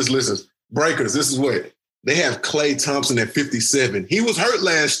 listen. Breakers, this is what they have. Klay Thompson at 57. He was hurt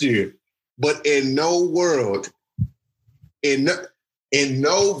last year, but in no world, in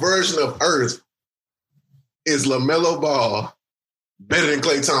no version of Earth, is LaMelo Ball better than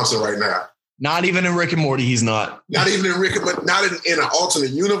Klay Thompson right now. Not even in Rick and Morty, he's not. Not even in Rick and Morty. Not in an alternate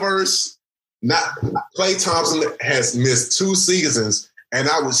universe. Klay Thompson has missed 2 seasons, and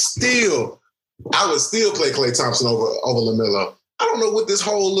I would still play Klay Thompson over LaMelo. I don't know what this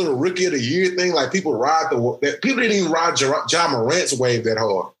whole little rookie of the year thing. People people didn't even ride Ja Morant's wave that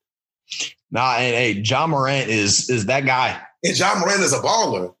hard. Nah, and hey, Ja Morant is that guy. And Ja Morant is a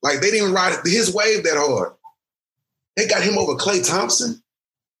baller. They didn't even ride his wave that hard. They got him over Klay Thompson.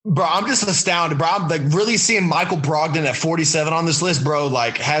 Bro, I'm just astounded, bro. I'm really seeing Michael Brogdon at 47 on this list, bro,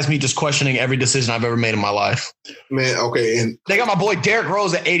 has me just questioning every decision I've ever made in my life. Man, okay. And they got my boy Derrick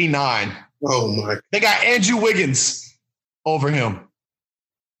Rose at 89. Oh, my. They got Andrew Wiggins over him.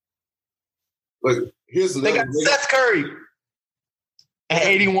 Look, they got Seth Curry at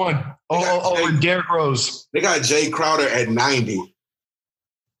 81 over Derrick Rose. They got Jay Crowder at 90.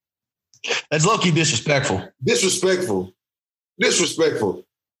 That's low-key disrespectful. Disrespectful.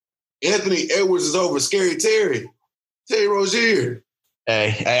 Anthony Edwards is over Scary Terry Rozier.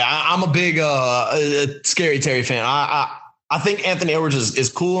 Hey, I'm a big Scary Terry fan. I think Anthony Edwards is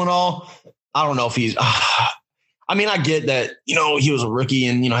cool and all. I don't know if he's I get that, he was a rookie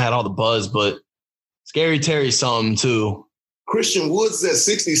and, had all the buzz, but Scary Terry's something too. Christian Woods is at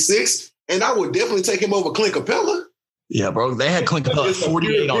 66, and I would definitely take him over Clint Capella. Yeah, bro. They had Clint Capella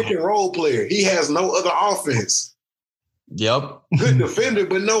 48 on him. Role player. He has no other offense. Yep. Good defender,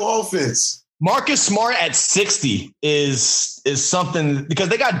 but no offense. Marcus Smart at 60 is something because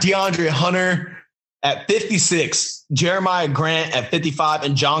they got DeAndre Hunter at 56, Jeremiah Grant at 55,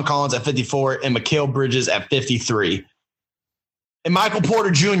 and John Collins at 54, and Mikal Bridges at 53. And Michael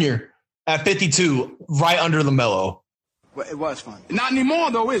Porter Jr. at 52, right under LaMelo. Well, it was fun. Not anymore,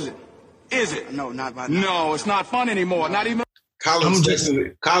 though, is it? Is it? No, not right now. No, it's not fun anymore. Not even. Colin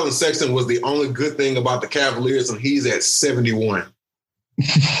Sexton was the only good thing about the Cavaliers, and he's at 71.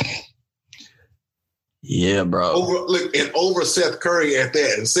 Yeah, bro. Over Seth Curry at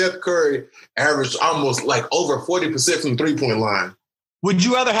that. And Seth Curry averaged almost like over 40% from three-point line. Would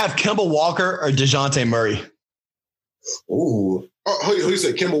you rather have Kemba Walker or DeJounte Murray? Ooh. Who you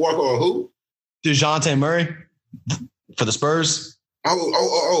said, Kemba Walker or who? DeJounte Murray for the Spurs.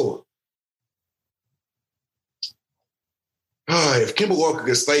 If Kemba Walker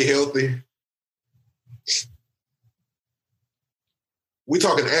could stay healthy. We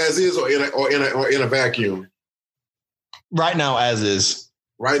talking as is or in a vacuum? Right now, as is.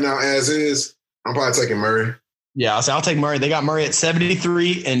 Right now, as is. I'm probably taking Murray. Yeah, I'll take Murray. They got Murray at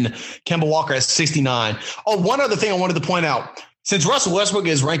 73 and Kemba Walker at 69. Oh, one other thing I wanted to point out. Since Russell Westbrook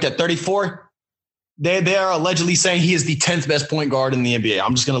is ranked at 34, they are allegedly saying he is the 10th best point guard in the NBA.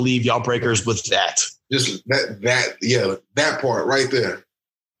 I'm just going to leave y'all breakers with that. Just that part right there.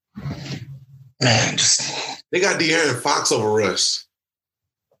 Man, they got De'Aaron Fox over Russ.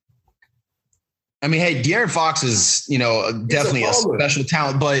 I mean, hey, De'Aaron Fox is, definitely a special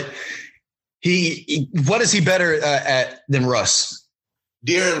talent, but what is he better at than Russ?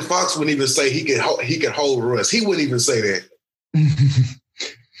 De'Aaron Fox wouldn't even say he could hold Russ. He wouldn't even say that.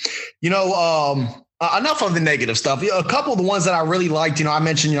 Enough of the negative stuff. A couple of the ones that I really liked, I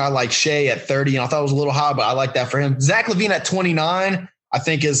mentioned, I like Shea at 30, and I thought it was a little high, but I like that for him. Zach LaVine at 29, I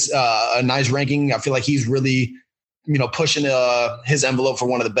think is a nice ranking. I feel like he's really, pushing his envelope for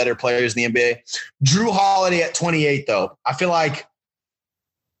one of the better players in the NBA. Drew Holiday at 28, though. I feel like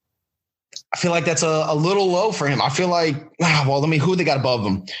that's a little low for him. I feel like, who they got above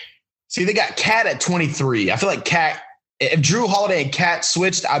him? See, they got Cat at 23. I feel like Cat, if Drew Holiday and Cat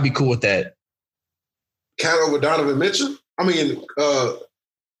switched, I'd be cool with that. Cat over Donovan Mitchell? Drew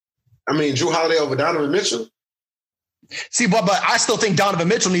Holiday over Donovan Mitchell? See, but I still think Donovan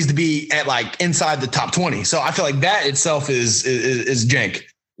Mitchell needs to be at inside the top 20. So I feel like that itself is jank.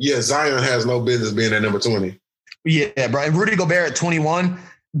 Yeah, Zion has no business being at number 20. Yeah, bro. And Rudy Gobert at 21.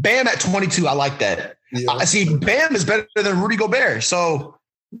 Bam at 22. I like that. Yeah. I see Bam is better than Rudy Gobert. So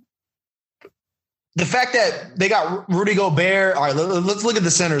the fact that they got Rudy Gobert. All right, let's look at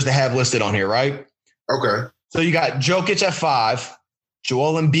the centers they have listed on here, right? Okay. So you got Jokic at 5,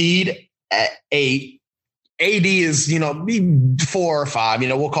 Joel Embiid at 8. AD is, 4 or 5,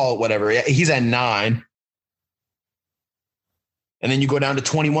 we'll call it whatever. He's at 9. And then you go down to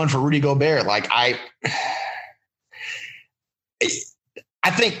 21 for Rudy Gobert. I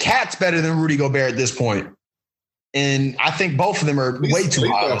think Cat's better than Rudy Gobert at this point. And I think both of them are way too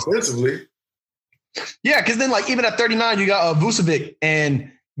high. Offensively. Yeah, because then even at 39, you got Vucevic.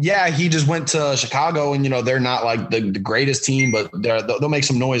 And yeah, he just went to Chicago and, they're not the greatest team, but they'll make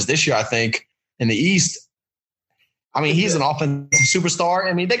some noise this year, I think, in the East. I mean, he's an offensive superstar.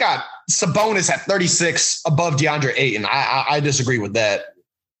 I mean, they got Sabonis at 36 above DeAndre Ayton. I disagree with that.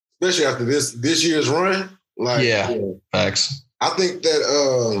 Especially after this year's run. Facts. I think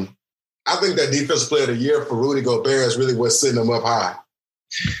that defensive player of the year for Rudy Gobert is really what's setting him up high.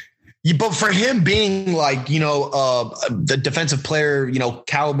 Yeah, but for him being the defensive player,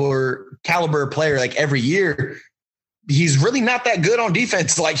 caliber player every year, he's really not that good on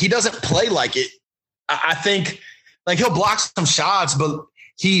defense. He doesn't play like it. I think he'll block some shots, but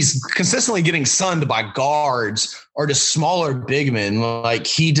he's consistently getting sunned by guards or just smaller big men.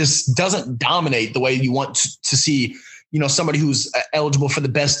 He just doesn't dominate the way you want to see, somebody who's eligible for the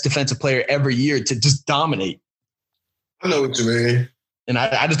best defensive player every year to just dominate. I know what you mean. And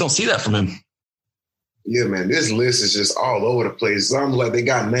I just don't see that from him. Yeah, man, this list is just all over the place. It's almost like they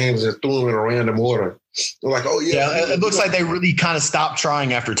got names and threw them in a random order. They're like, oh, yeah. Yeah, it looks like they really kind of stopped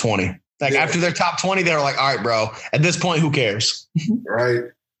trying after 20. After their top 20, they were like, all right, bro, at this point, who cares? Right.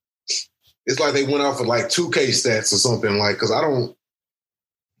 It's like they went off of 2K stats or something because I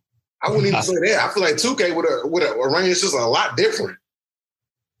wouldn't even say that. I feel like 2K would have arranged just a lot different.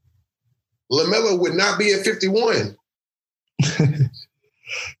 LaMelo would not be at 51.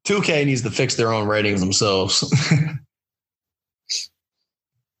 2K needs to fix their own ratings themselves.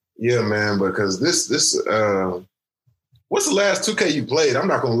 Yeah, man, because this What's the last 2K you played? I'm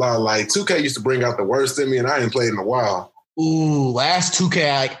not gonna lie, like 2K used to bring out the worst in me, and I ain't played in a while. Ooh, last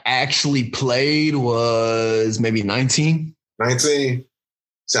 2K I actually played was maybe 19. 19.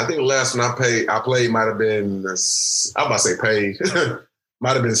 See, I think the last one I played might have been, I'm about to say paid,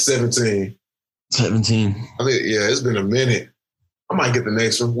 might have been 17. 17. I think, yeah, it's been a minute. I might get the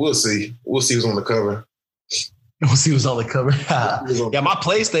next one. We'll see. We'll see who's on the cover. We'll see who's on the cover. Yeah, my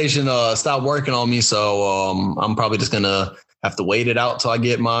PlayStation stopped working on me, so I'm probably just going to have to wait it out till I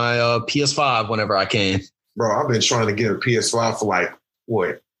get my PS5 whenever I can. Bro, I've been trying to get a PS5 for like,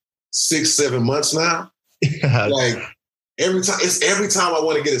 6-7 months now? Like, every time I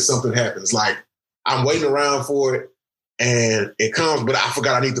want to get it, something happens. Like, I'm waiting around for it, and it comes, but I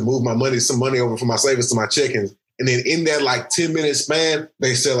forgot I need to move some money over from my savings to my check-ins. And then in that like 10-minute span,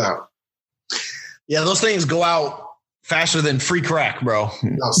 they sell out. Yeah, those things go out faster than free crack, bro.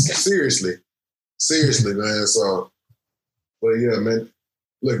 No, seriously, man. So, but yeah, man.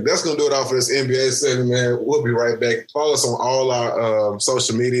 Look, that's gonna do it all for this NBA segment, man. We'll be right back. Follow us on all our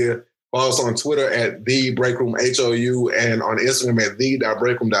social media. Follow us on Twitter at the Breakroom HOU and on Instagram at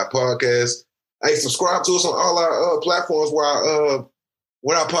the.breakroom.podcast. Hey, subscribe to us on all our platforms where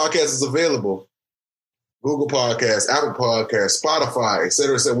our podcast is available. Google Podcasts, Apple Podcasts, Spotify, et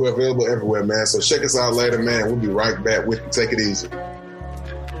cetera, et cetera. We're available everywhere, man. So check us out later, man. We'll be right back with you. Take it easy.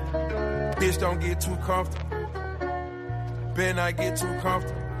 Bitch, don't get too comfortable. Better not get too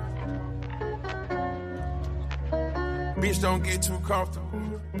comfortable. Bitch, don't get too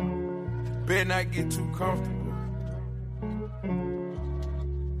comfortable. Better not get too comfortable.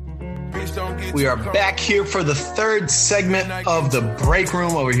 We are back here for the third segment of the Break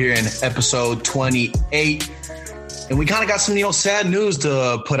Room over here in episode 28. And we kind of got some, sad news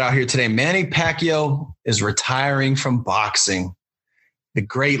to put out here today. Manny Pacquiao is retiring from boxing. The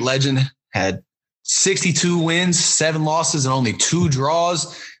great legend had 62 wins, 7 losses, and only 2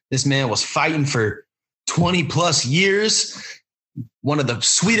 draws. This man was fighting for 20 plus years. One of the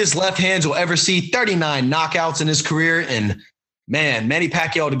sweetest left hands you'll ever see, 39 knockouts in his career. And man, Manny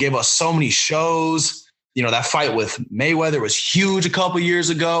Pacquiao gave us so many shows. That fight with Mayweather was huge a couple years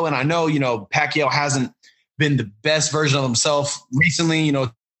ago. And I know, Pacquiao hasn't been the best version of himself recently,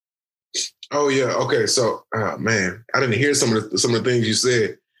 Oh, yeah. Okay. So, man, I didn't hear some of the things you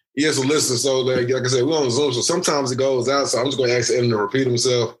said. He has a listen. So, like I said, we're on Zoom. So sometimes it goes out. So I'm just going to ask him to repeat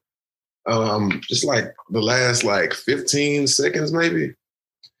himself. Just like the last 15 seconds, maybe.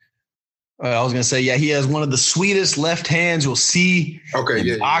 I was going to say, yeah, he has one of the sweetest left hands you'll see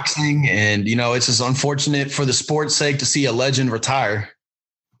in boxing. Yeah. And, it's just unfortunate for the sport's sake to see a legend retire.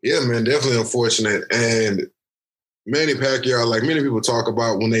 Yeah, man, definitely unfortunate. And Manny Pacquiao, like many people talk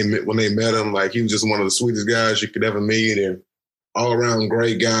about when they met him, like he was just one of the sweetest guys you could ever meet and all around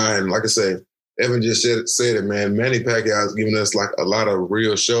great guy. And like I said, Evan just said it, man. Manny Pacquiao has given us like a lot of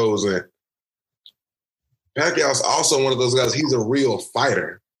real shows. And Pacquiao's also one of those guys, he's a real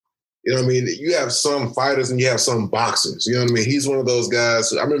fighter. You know what I mean? You have some fighters and you have some boxers. You know what I mean? He's one of those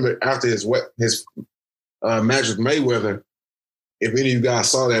guys. I remember after his match with Mayweather, if any of you guys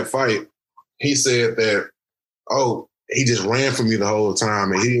saw that fight, he said that, he just ran from me the whole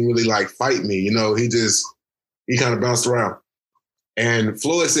time and he didn't really fight me. He kind of bounced around. And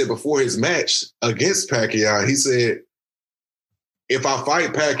Floyd said before his match against Pacquiao, he said, if I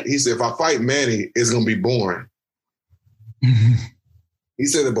fight Manny, it's going to be boring. Mm-hmm. He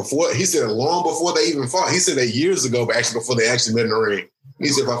said long before they even fought. He said that years ago, but actually before they actually met in the ring. He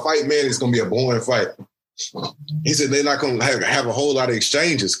said, if I fight Manny, it's going to be a boring fight. He said they're not going to have a whole lot of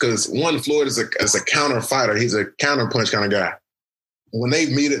exchanges because Floyd is a counter fighter. He's a counter punch kind of guy. When they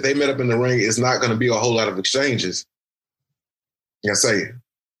met up in the ring, it's not going to be a whole lot of exchanges. Like I say,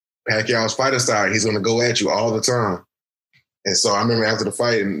 Pacquiao's fighting style, he's going to go at you all the time. And so I remember after the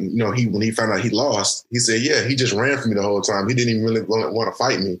fight, and when he found out he lost, he said, "Yeah, he just ran from me the whole time. He didn't even really want to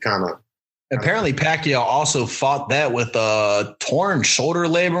fight me." Kind of. Apparently, Pacquiao also fought that with a torn shoulder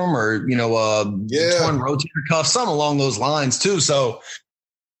labrum or torn rotator cuff, something along those lines too. So,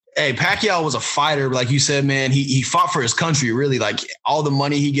 hey, Pacquiao was a fighter, like you said, man. He fought for his country. Really, like all the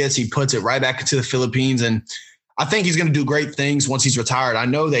money he gets, he puts it right back into the Philippines, and I think he's going to do great things once he's retired. I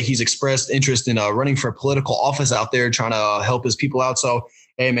know that he's expressed interest in running for a political office out there, trying to help his people out. So,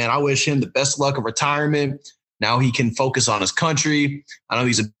 hey, man, I wish him the best luck of retirement. Now he can focus on his country. I know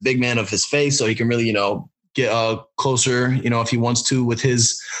he's a big man of his faith, so he can really, get closer, if he wants to with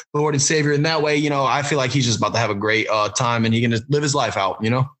his Lord and Savior. And that way, I feel like he's just about to have a great time and he can just live his life out,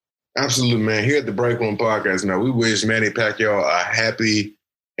 Absolutely, man. Here at the Breakroom Podcast, we wish Manny Pacquiao a happy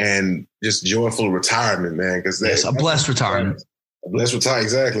and just joyful retirement, man. Because a blessed retirement. Blessed with time,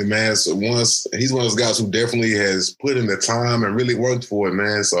 exactly, man. So he's one of those guys who definitely has put in the time and really worked for it,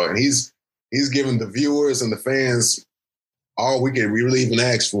 man. So and he's giving the viewers and the fans all we can really even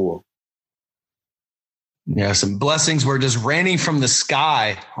ask for. Yeah, some blessings were just raining from the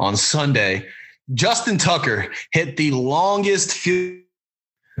sky on Sunday. Justin Tucker hit the longest field.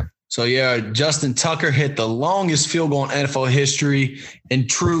 So, yeah, Justin Tucker hit the longest field goal in NFL history in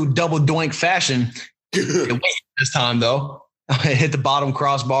true double doink fashion. This time, though, it hit the bottom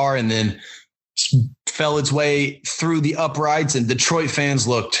crossbar and then fell its way through the uprights. And Detroit fans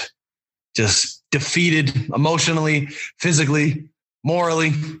looked just defeated emotionally, physically,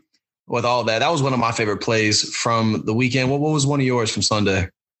 morally, with all that. That was one of my favorite plays from the weekend. What was one of yours from Sunday?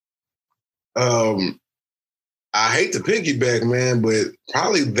 I hate to piggyback, man, but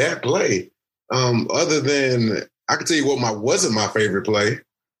probably that play. Other than I can tell you what wasn't my favorite play.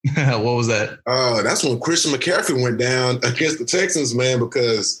 What was that? That's when Christian McCaffrey went down against the Texans, man,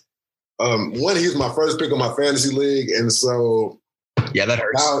 because one, he was my first pick on my fantasy league, and so yeah, that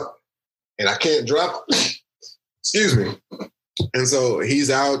hurts. And I can't drop. Excuse me. And so he's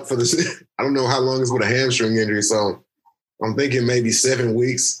out for I don't know how long it's with a hamstring injury. So I'm thinking maybe 7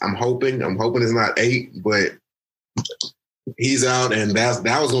 weeks. I'm hoping it's not 8, but he's out, and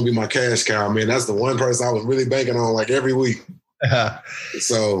that was going to be my cash cow, man. That's the one person I was really banking on like every week.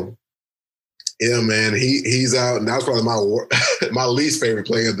 So, yeah, man, he's out, and that was probably my least favorite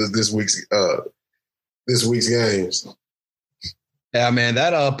play of this week's games. Yeah, man,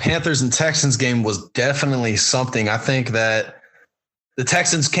 that Panthers and Texans game was definitely something. I think that the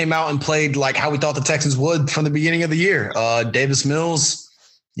Texans came out and played like how we thought the Texans would from the beginning of the year. Davis Mills,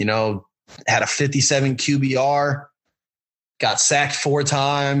 had a 57 QBR, got sacked 4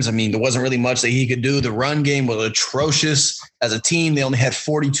 times. I mean, there wasn't really much that he could do. The run game was atrocious. As a team, they only had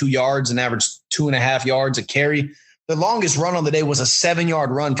 42 yards and averaged 2.5 yards a carry. The longest run on the day was a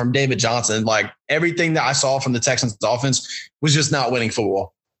 7-yard run from David Johnson. Like everything that I saw from the Texans offense was just not winning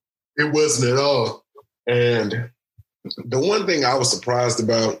football. It wasn't at all. And the one thing I was surprised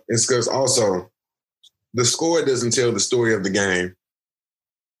about is because also the score doesn't tell the story of the game.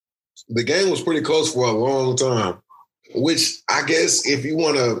 The game was pretty close for a long time, which I guess if you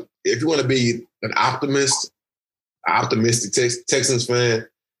want to be an optimistic Texans fan,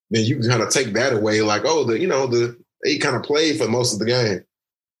 then you can kind of take that away. Like, they kind of played for most of the game,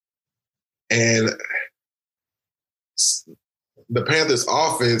 and the Panthers'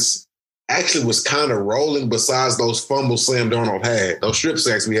 offense actually was kind of rolling. Besides those fumbles Sam Darnold had, those strip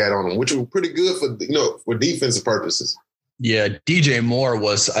sacks we had on him, which were pretty good for defensive purposes. Yeah, DJ Moore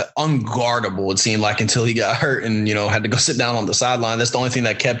was unguardable, it seemed like, until he got hurt and, had to go sit down on the sideline. That's the only thing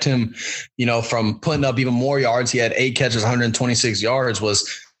that kept him, from putting up even more yards. He had 8 catches, 126 yards, was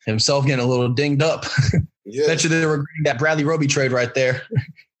himself getting a little dinged up. Yeah. Bet you they were regretting that Bradley Roby trade right there.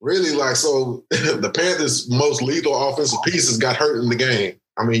 Really, so the Panthers' most lethal offensive pieces got hurt in the game.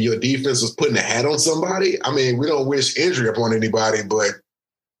 I mean, your defense was putting a hat on somebody. I mean, we don't wish injury upon anybody, but,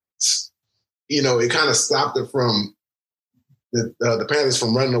 it kind of stopped it from the Panthers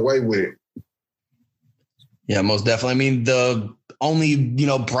from running away with it. Yeah, most definitely. I mean, the only,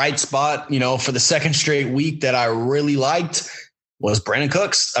 bright spot, for the second straight week that I really liked was Brandon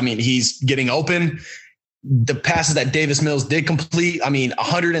Cooks. I mean, he's getting open. The passes that Davis Mills did complete,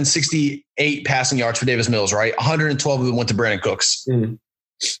 168 passing yards for Davis Mills, right? 112 of them went to Brandon Cooks. Mm-hmm.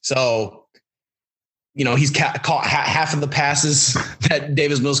 So, he's caught half of the passes that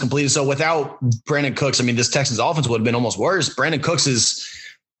Davis Mills completed. So without Brandon Cooks, this Texans offense would have been almost worse. Brandon Cooks is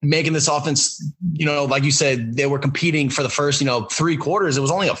making this offense, like you said, they were competing for the first, 3 quarters. It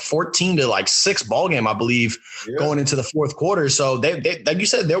was only a 14-6 ball game, I believe, going into the fourth quarter. So they like you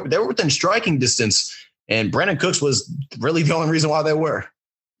said, they were within striking distance. And Brandon Cooks was really the only reason why they were.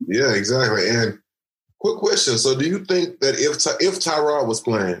 Yeah, exactly. And quick question. So do you think that if Tyrod was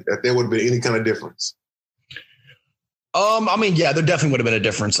playing, that there would have been any kind of difference? Yeah, there definitely would have been a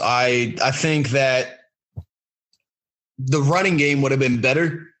difference. I think that the running game would have been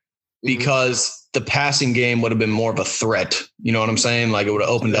better because the passing game would have been more of a threat. You know what I'm saying? Like it would have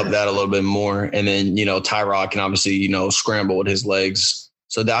opened up that a little bit more. And then, Tyrod can obviously, scramble with his legs.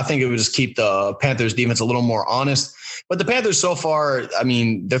 So I think it would just keep the Panthers defense a little more honest. But the Panthers so far,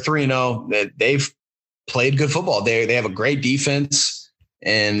 they're 3-0. They've played good football. They have a great defense.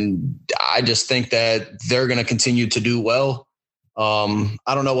 And I just think that they're going to continue to do well. I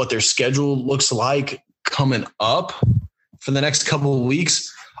don't know what their schedule looks like coming up for the next couple of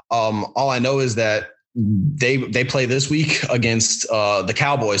weeks. All I know is that they play this week against the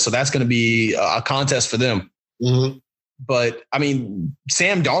Cowboys. So that's going to be a contest for them. Mm-hmm. But,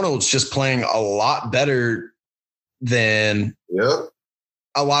 Sam Darnold's just playing a lot better than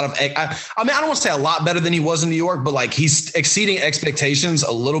a lot of. I don't want to say a lot better than he was in New York, but like he's exceeding expectations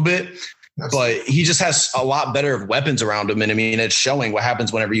a little bit. Absolutely. But he just has a lot better weapons around him. And I mean, it's showing what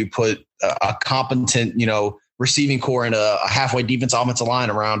happens whenever you put a competent, receiving core and a halfway defense offensive line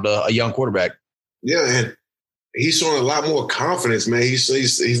around a young quarterback. Yeah, and he's showing a lot more confidence, man.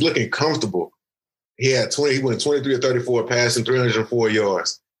 He's looking comfortable. He went 23 or 34 passing, 304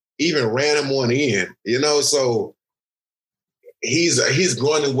 yards. Even ran him one in, so he's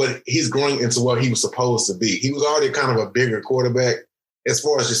growing into what he was supposed to be. He was already kind of a bigger quarterback as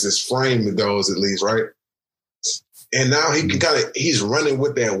far as just his frame goes, at least, right? And now he can he's running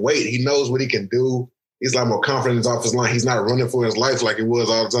with that weight. He knows what he can do. He's a lot more confident off his line. He's not running for his life like he was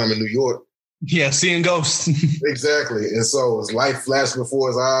all the time in New York. Yeah, seeing ghosts. Exactly. And so his life flashed before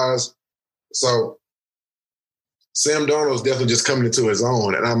his eyes. So Sam Darnold's definitely just coming into his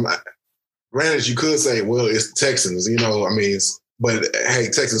own. And granted, you could say, well, it's the Texans, but hey,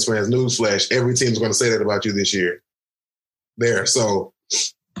 Texans fans, newsflash, every team's going to say that about you this year. So,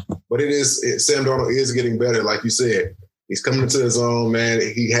 but Sam Darnold is getting better, like you said. He's coming into his own, man.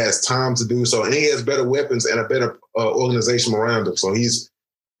 He has time to do so, and he has better weapons and a better organization around him. So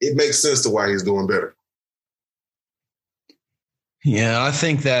it makes sense to why he's doing better. Yeah, I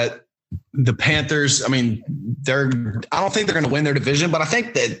think that the Panthers, I don't think they're going to win their division, but I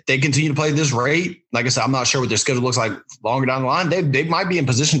think that they continue to play at this rate. Like I said, I'm not sure what their schedule looks like longer down the line. They might be in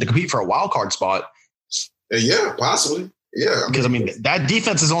position to compete for a wild card spot. Yeah, possibly. Yeah. Because, that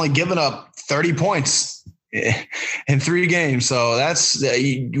defense has only given up 30 points in 3 games. So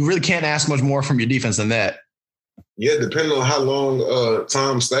you really can't ask much more from your defense than that. Yeah, depending on how long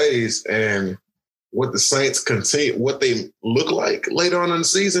Tom stays and what the Saints continue, what they look like later on in the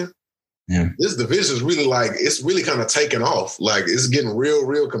season. Yeah. This division is really it's really kind of taking off. Like it's getting real,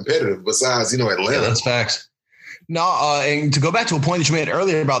 real competitive besides, Atlanta. Yeah, that's facts. No, and to go back to a point that you made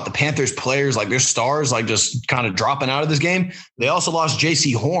earlier about the Panthers players, like their stars, like just kind of dropping out of this game. They also lost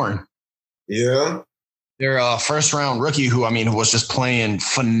J.C. Horn. Yeah. Their first round rookie who was just playing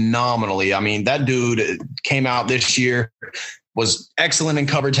phenomenally. That dude came out this year, was excellent in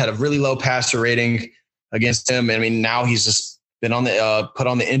coverage, had a really low passer rating against him. Now he's just been on the put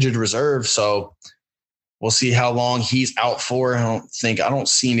on the injured reserve. So we'll see how long he's out for. I don't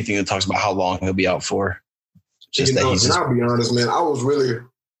see anything that talks about how long he'll be out for. Just I'll be honest, man. I wanted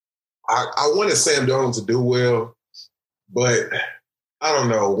Sam Darnold to do well, but I don't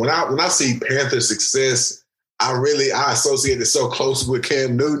know. When I see Panther success, I associate it so close with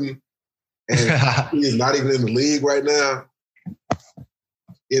Cam Newton, and he is not even in the league right now.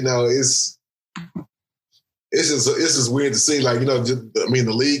 It's just weird to see.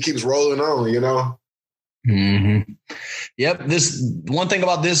 The league keeps rolling on. Mm-hmm. Yep. This one thing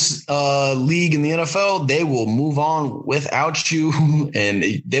about this league in the NFL, they will move on without you,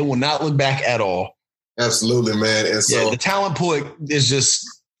 and they will not look back at all. Absolutely, man. And so the talent pool is just,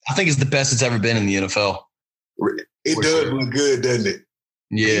 I think, it's the best it's ever been in the NFL. It does look good, doesn't it?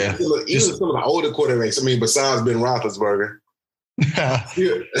 Yeah. Even some of the older quarterbacks, besides Ben Roethlisberger,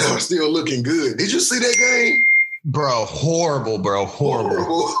 still looking good. Did you see that game? Bro, horrible, bro.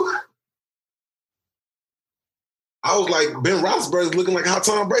 Horrible. I was like, Ben Roethlisberger's looking like how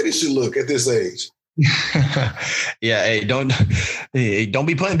Tom Brady should look at this age. Yeah, hey, don't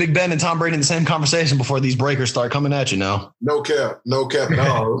be putting Big Ben and Tom Brady in the same conversation before these breakers start coming at you now. No cap at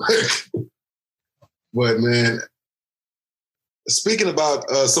all. But man, speaking about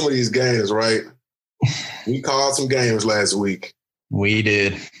some of these games, right? We called some games last week. We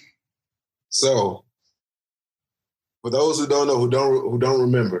did. So, for those who don't know, who don't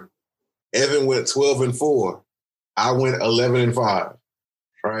remember, Evan went 12-4. I went 11-5.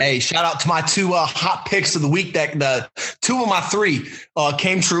 Right. Hey, shout out to my 2 hot picks of the week. That the 2 of my 3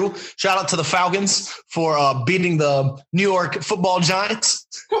 came true. Shout out to the Falcons for beating the New York Football Giants.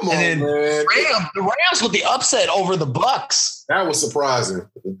 Come on, man. The Rams with the upset over the Bucks. That was surprising.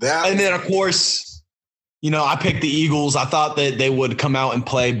 And then, of course, I picked the Eagles. I thought that they would come out and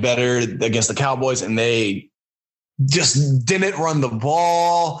play better against the Cowboys, and they just didn't run the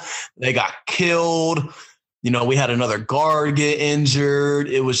ball. They got killed. We had another guard get injured.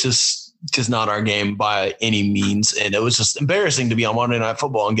 It was just not our game by any means. And it was just embarrassing to be on Monday Night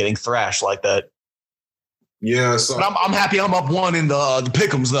Football and getting thrashed like that. Yeah. So but I'm happy I'm up 1 in the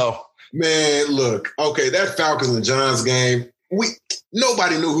pick'ems, though. Man, look. Okay, that Falcons and Giants game,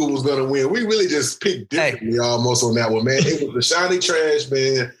 nobody knew who was going to win. We really just picked differently almost on that one, man. It was the shiny trash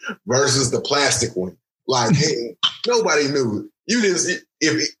man versus the plastic one. Like, hey, nobody knew. You didn't.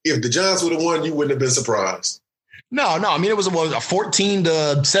 If the Giants would have won, you wouldn't have been surprised. No. It was a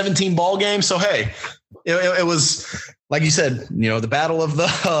 14-17 ball game. So, hey, It was, like you said, the battle of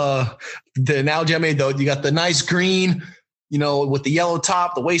the analogy I made, though. You got the nice green, with the yellow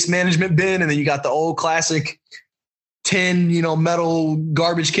top, the waste management bin, and then you got the old classic tin, metal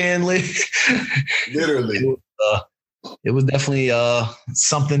garbage can lid. Literally. It was definitely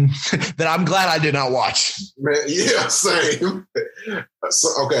something that I'm glad I did not watch. Man, yeah, same.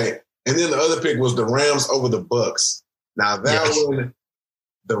 So, okay. And then the other pick was the Rams over the Bucks. Now that one,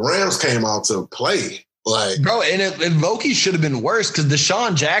 the Rams came out to play. Bro, and Loki should have been worse because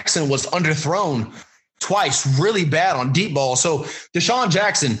Deshaun Jackson was underthrown twice really bad on deep ball. So Deshaun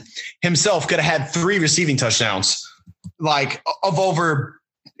Jackson himself could have had 3 receiving touchdowns, of over,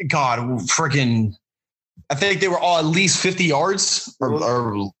 I think they were all at least 50 yards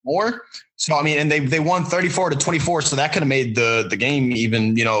or more. So, and they won 34-24. So that could have made the game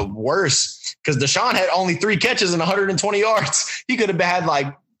even, worse because Deshaun had only 3 catches and 120 yards. He could have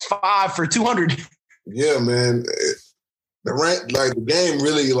had 5 for 200. Yeah, man. The game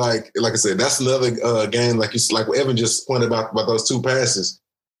really, like I said, that's another game. Like what Evan just pointed out about those 2 passes.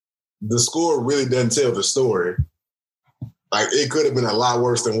 The score really doesn't tell the story. It could have been a lot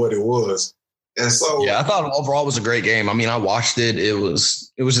worse than what it was. And so, I thought overall it was a great game. I watched it. It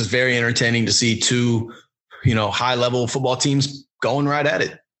was just very entertaining to see 2, high level football teams going right at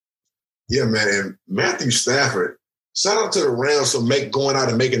it. Yeah, man. And Matthew Stafford, shout out to the Rams for going out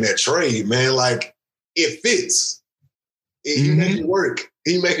and making that trade, man. It fits. He make it work.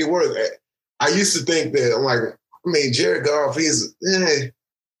 He make it work. I used to think that Jared Goff, he's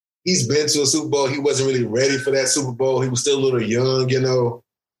been to a Super Bowl. He wasn't really ready for that Super Bowl. He was still a little young,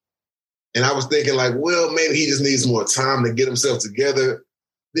 And I was thinking maybe he just needs more time to get himself together.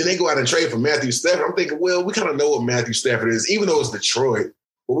 Then they go out and trade for Matthew Stafford. I'm thinking, we kind of know what Matthew Stafford is, even though it's Detroit,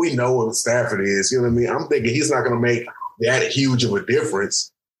 but we know what Stafford is. You know what I mean? I'm thinking he's not going to make that huge of a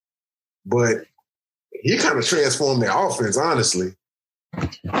difference, but he kind of transformed their offense, honestly.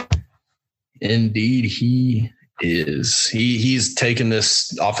 Indeed, he is. He's taken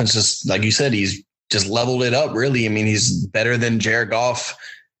this offense, just like you said, he's just leveled it up, really. He's better than Jared Goff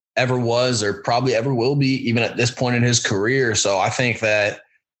ever was or probably ever will be, even at this point in his career. So I think that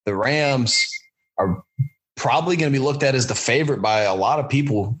the Rams are probably going to be looked at as the favorite by a lot of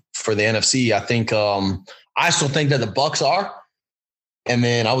people for the NFC. I think I still think that the Bucks are. And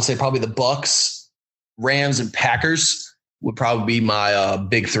then I would say probably the Bucks, Rams, and Packers would probably be my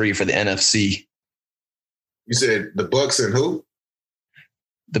big 3 for the NFC. You said the Bucks and who?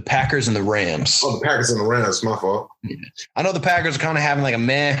 The Packers and the Rams. Oh, the Packers and the Rams. My fault. Yeah. I know the Packers are kind of having a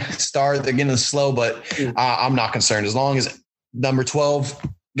meh start. They're getting slow, but I'm not concerned. As long as number 12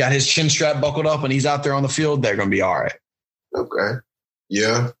 got his chin strap buckled up and he's out there on the field, they're going to be all right. Okay.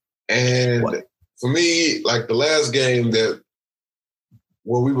 Yeah. And for me, the last game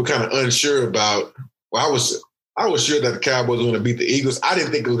where we were kind of unsure about, I was sure that the Cowboys were going to beat the Eagles. I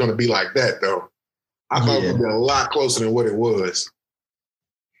didn't think it was going to be like that, though. I thought it would be a lot closer than what it was.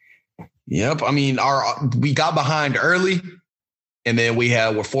 Yep. We got behind early, and then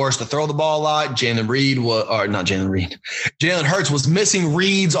we're forced to throw the ball a lot. Jalen Hurts was missing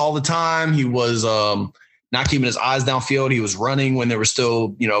reads all the time. He was not keeping his eyes downfield. He was running when there were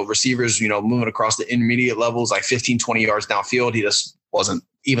still, receivers, moving across the intermediate levels, 15, 20 yards downfield. He just wasn't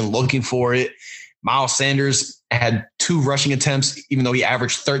even looking for it. Miles Sanders had 2 rushing attempts, even though he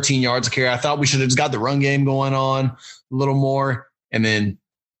averaged 13 yards a carry. I thought we should have just got the run game going on a little more. And then,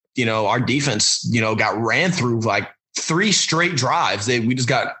 our defense, got ran through 3 straight drives. We just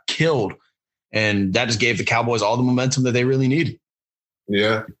got killed. And that just gave the Cowboys all the momentum that they really needed.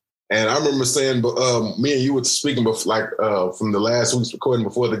 Yeah. And I remember saying, me and you were speaking before, from the last week's recording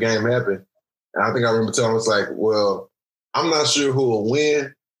before the game happened. And I think I remember telling us I'm not sure who will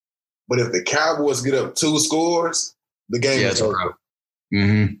win, but if the Cowboys get up 2 scores, the game is over.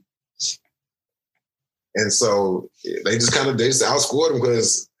 Mm-hmm. And so they just outscored them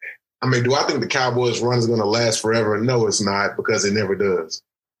because, do I think the Cowboys' run is going to last forever? No, it's not, because it never does.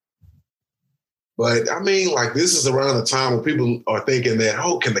 But this is around the time when people are thinking that,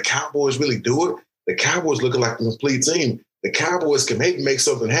 can the Cowboys really do it? The Cowboys looking like a complete team. The Cowboys can maybe make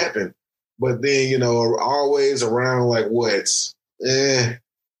something happen. But then, always around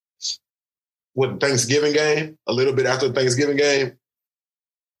Thanksgiving game, a little bit after the Thanksgiving game,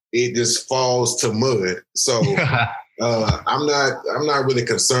 it just falls to mud. So I'm not really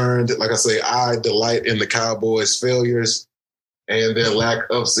concerned. Like I say, I delight in the Cowboys' failures and their lack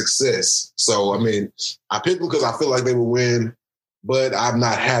of success. So, I picked them because I feel like they will win, but I'm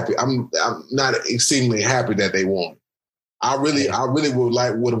not happy. I'm not exceedingly happy that they won. I really would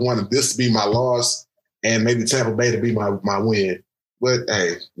have wanted this to be my loss and maybe Tampa Bay to be my win. But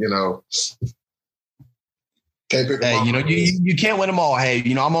hey, Can't pick them all. You can't win them all. Hey,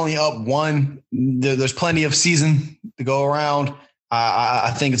 I'm only up one. There's plenty of season to go around.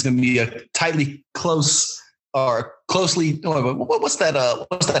 I think it's going to be a tightly close or closely. What's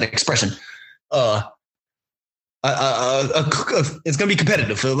that expression? It's going to be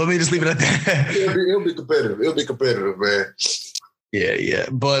competitive. So let me just leave it at that. It'll be competitive. It'll be competitive, man. Yeah.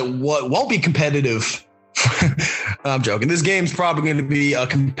 But what won't be competitive? I'm joking. This game's probably going to be a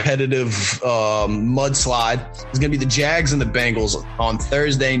competitive mudslide. It's going to be the Jags and the Bengals on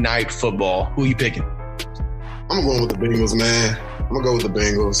Thursday Night Football. Who are you picking? I'm going with the Bengals, man. I'm going to go with the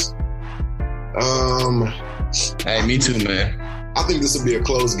Bengals. Hey, me too, man. I think this will be a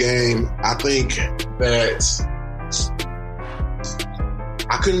close game. I think that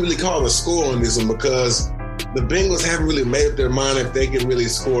I couldn't really call a score on this one because the Bengals haven't really made up their mind if they can really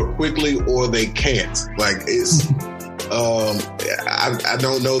score quickly or they can't. Like it's, I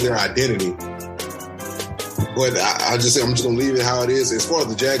don't know their identity, but I'm just going to leave it how it is. As far as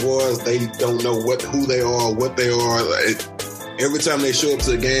the Jaguars, they don't know who they are, what they are. Every time they show up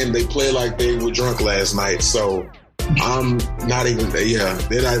to the game, they play like they were drunk last night. So I'm not even. Yeah,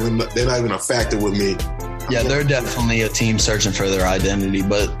 they're not even a factor with me. Yeah, they're definitely a team searching for their identity,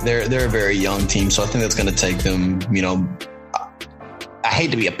 but they're a very young team, so I think that's going to take them, I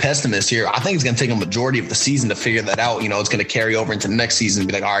hate to be a pessimist here. I think it's going to take a majority of the season to figure that out. It's going to carry over into the next season and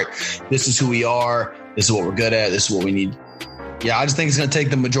be like, all right, this is who we are. This is what we're good at. This is what we need. Yeah, I just think it's going to take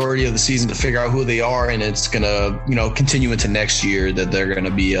the majority of the season to figure out who they are, and it's going to, continue into next year that they're going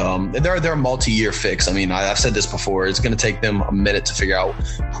to be they're a multi-year fix. I mean, I've said this before. It's going to take them a minute to figure out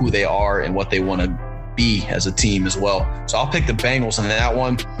who they are and what they want to be as a team as well. So I'll pick the Bengals in that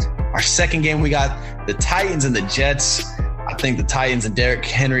one. Our second game, we got the Titans and the Jets. I think the Titans and Derrick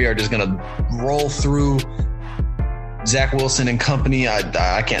Henry are just going to roll through Zach Wilson and company.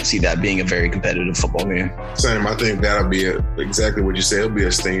 I can't see that being a very competitive football game. Same. I think that'll be exactly what you said. It'll be a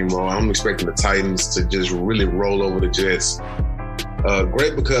steamroll. I'm expecting the Titans to just really roll over the Jets.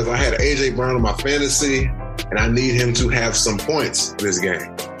 Great, because I had A.J. Brown in my fantasy, and I need him to have some points this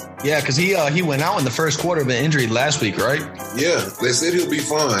game. Yeah, because he went out in the first quarter of an injury last week, right? Yeah, they said he'll be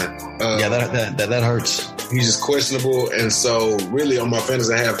fine. Yeah, that hurts. He's just questionable, and so really on my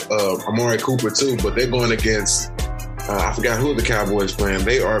fantasy I have Amari Cooper too, but they're going against I forgot who the Cowboys playing.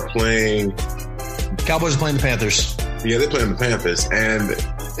 They are playing. Cowboys are playing the Panthers. Yeah, they're playing the Panthers, and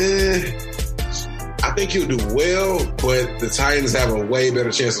I think he'll do well, but the Titans have a way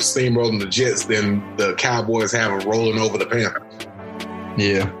better chance of steamrolling the Jets than the Cowboys have of rolling over the Panthers.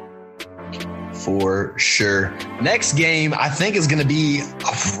 Yeah. For sure. Next game, I think, is going to be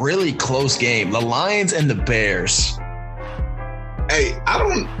a really close game. The Lions and the Bears. Hey,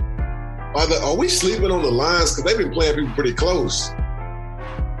 are we sleeping on the Lions? Because they've been playing people pretty close.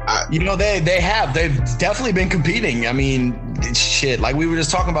 They have. They've definitely been competing. I mean, shit, like we were just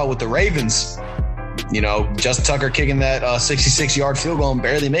talking about with the Ravens. Justin Tucker kicking that 66-yard field goal and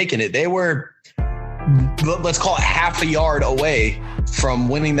barely making it. They were, let's call it, half a yard away from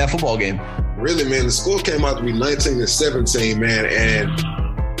winning that football game. Really, man, the score came out to be 19-17, man. And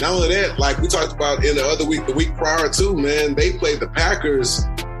not only that, like we talked about in the other week, the week prior to, man, they played the Packers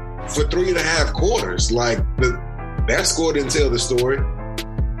for 3.5 quarters. Like that score didn't tell the story.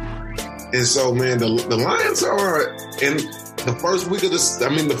 And so, man, the Lions are in the first week of the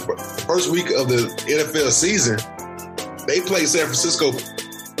first week of the NFL season, they played San Francisco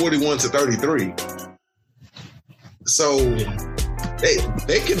 41-33. So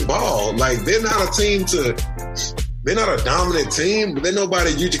they can ball. Like they're not a dominant team, but they're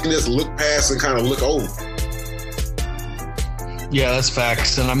nobody you can just look past and kind of look over. Yeah, that's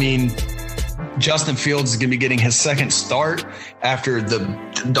facts. And I mean, Justin Fields is going to be getting his second start after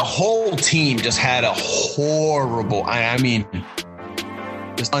the whole team just had a horrible, bro,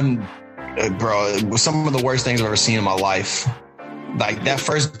 it was some of the worst things I've ever seen in my life. Like that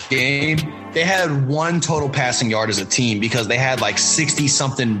first game, they had one total passing yard as a team because they had like 60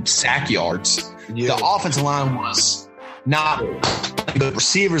 something sack yards. Yeah. The offensive line was not, the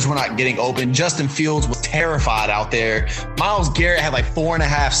receivers were not getting open. Justin Fields was terrified out there. Myles Garrett had like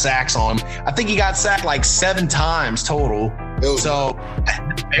 4.5 sacks on him. I think he got sacked like 7 times total. So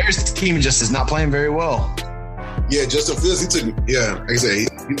the Bears team just is not playing very well. Yeah, Justin Fields, like I said,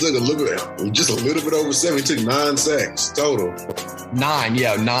 he took just a little bit over 7. He took 9 sacks total.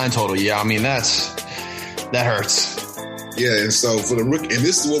 9 total. Yeah, I mean, that hurts. Yeah, and so for the rookie, and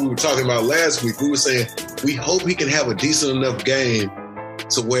this is what we were talking about last week. We were saying we hope he can have a decent enough game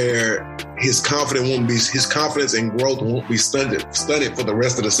to where his confidence and growth won't be stunted for the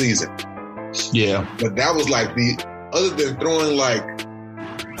rest of the season. Yeah, but that was like other than throwing like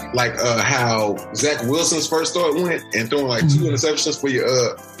like how Zach Wilson's first start went and throwing like 2 interceptions for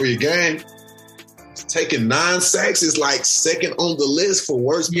your game. Taking 9 sacks is like second on the list for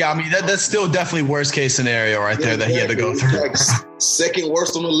worst. Yeah, I mean that's still definitely worst case scenario right there that he had to go through. Like second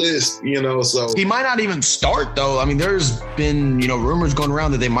worst on the list, so he might not even start though. I mean, there's been, rumors going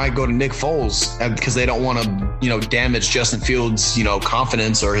around that they might go to Nick Foles because they don't want to, damage Justin Fields,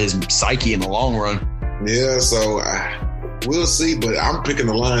 confidence or his psyche in the long run. Yeah, so we'll see, but I'm picking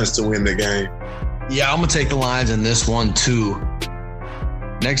the Lions to win the game. Yeah, I'm going to take the Lions in this one too.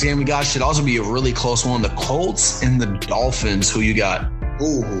 Next game we got should also be a really close one. The Colts and the Dolphins. Who you got?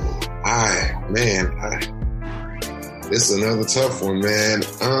 Ooh, this is another tough one, man.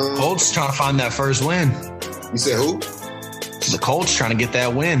 Colts trying to find that first win. You said who? The Colts trying to get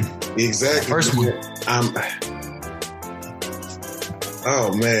that win. Exactly. First one.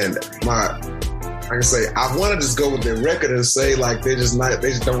 Oh man, like I say, I want to just go with their record and say like they just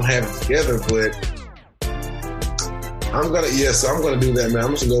don't have it together, but I'm gonna do that, man.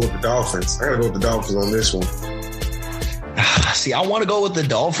 I'm just gonna go with the Dolphins. I gotta go with the Dolphins on this one. See, I want to go with the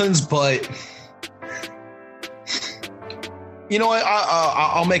Dolphins, but you know what?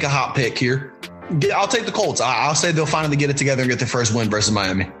 I'll make a hot pick here. I'll take the Colts. I'll say they'll finally get it together and get their first win versus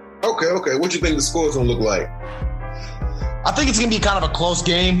Miami. Okay. What do you think the score's gonna look like? I think it's gonna be kind of a close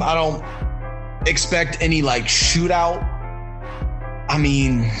game. I don't expect any like shootout. I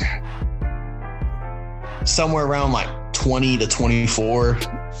mean, somewhere around like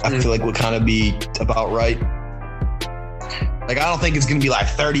 20-24, I feel like would kind of be about right. Like, I don't think it's going to be like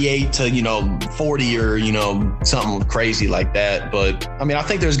 38 to, 40 or, something crazy like that. But I mean, I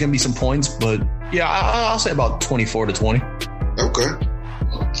think there's going to be some points, but yeah, I'll say about 24-20. Okay.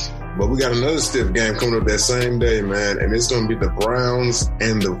 But we got another stiff game coming up that same day, man. And it's going to be the Browns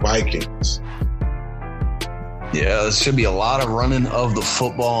and the Vikings. Yeah, there should be a lot of running of the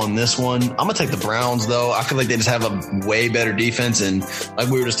football in this one. I'm going to take the Browns, though. I feel like they just have a way better defense. And like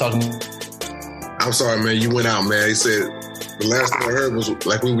we were just talking. I'm sorry, man. You went out, man. He said the last thing I heard was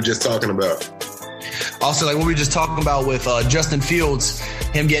like we were just talking about. Also, like what we were just talking about with Justin Fields,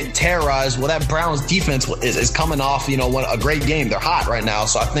 him getting terrorized. Well, that Browns defense is coming off, a great game. They're hot right now.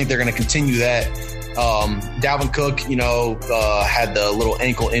 So I think they're going to continue that. Dalvin Cook, had the little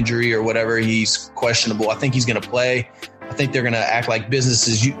ankle injury or whatever. He's questionable. I think he's going to play. I think they're going to act like business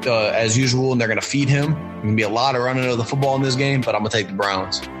as usual, and they're going to feed him. There's going to be a lot of running of the football in this game, but I'm going to take the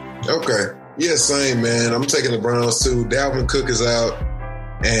Browns. Okay. Yeah, same, man. I'm taking the Browns, too. Dalvin Cook is out,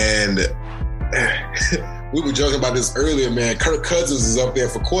 and we were joking about this earlier, man. Kirk Cousins is up there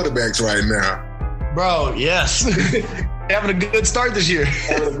for quarterbacks right now. Bro, yes. Having a good start this year.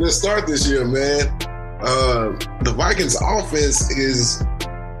 Having a good start this year, man. The Vikings offense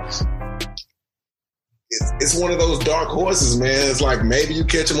it's one of those dark horses, man. It's like maybe you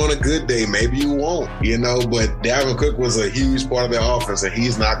catch him on a good day, maybe you won't, but Dalvin Cook was a huge part of their offense and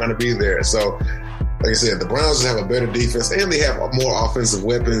he's not going to be there. So, like I said, the Browns have a better defense and they have more offensive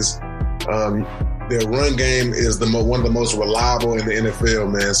weapons. Their run game is one of the most reliable in the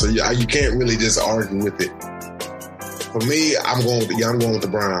NFL, man. So you can't really just argue with it. For me, I'm going with the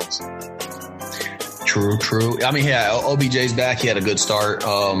Browns. True. I mean, yeah, OBJ's back. He had a good start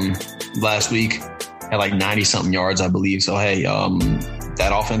last week. Had like 90-something yards, I believe. So, hey,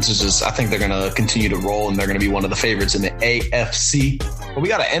 that offense is just – I think they're going to continue to roll, and they're going to be one of the favorites in the AFC. But we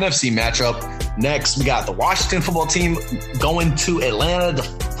got an NFC matchup next. We got the Washington football team going to Atlanta to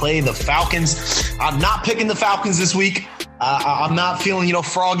play the Falcons. I'm not picking the Falcons this week. I'm not feeling,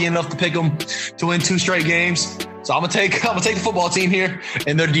 froggy enough to pick them to win 2 straight games. So I'm gonna take the football team here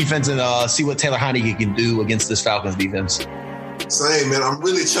and their defense and see what Taylor Heineke can do against this Falcons defense. Same, man. I'm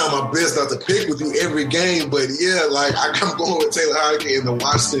really trying my best not to pick with you every game, but yeah, like I'm going with Taylor Heineke and the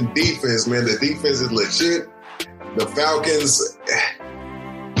Washington defense, man. The defense is legit. The Falcons,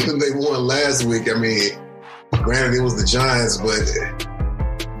 even they won last week. I mean, granted it was the Giants, but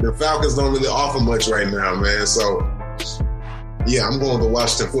the Falcons don't really offer much right now, man. So yeah, I'm going with the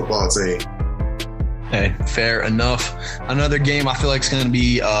Washington football team. Hey, fair enough. Another game I feel like is going to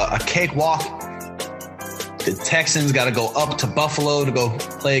be a cakewalk. The Texans got to go up to Buffalo to go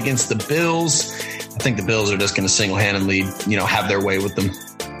play against the Bills. I think the Bills are just going to single-handedly, have their way with them.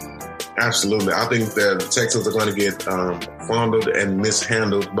 Absolutely. I think that the Texans are going to get fondled and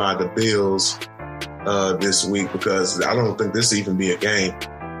mishandled by the Bills this week because I don't think this will even be a game.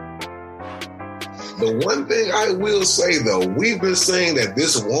 The one thing I will say, though, we've been saying that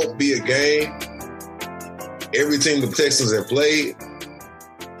this won't be a game. Every team the Texans have played,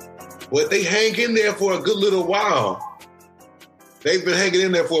 but they hang in there for a good little while. They've been hanging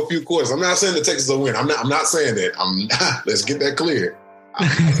in there for a few quarters. I'm not saying the Texans will win. I'm not saying that. Let's get that clear.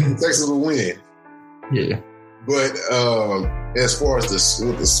 Texas will win. Yeah. But as far as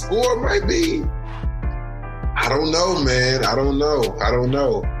what the score might be, I don't know, man. I don't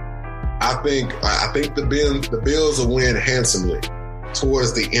know. I think the Bills will win handsomely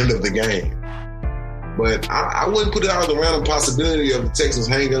towards the end of the game. But I wouldn't put it out of the random possibility of the Texans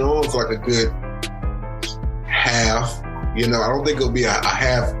hanging on for like a good half. You know, I don't think it'll be a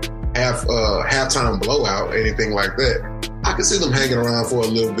halftime blowout or anything like that. I can see them hanging around for a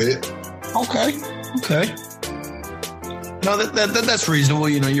little bit. Okay. No, that's reasonable.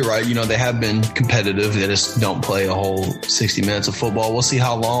 You know, you're right. You know, they have been competitive. They just don't play a whole 60 minutes of football. We'll see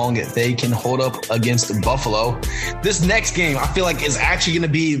how long they can hold up against Buffalo. This next game, I feel like, is actually going to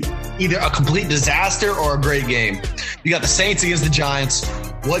be either a complete disaster or a great game. You got the Saints against the Giants.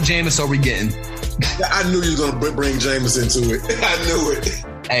 What Jameis are we getting? I knew you were going to bring Jameis into it. I knew it.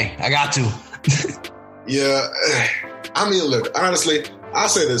 Hey, I got to. Yeah. I mean, look, honestly, I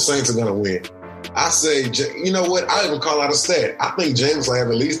say the Saints are going to win. I say, you know what? I even call out a stat. I think James will have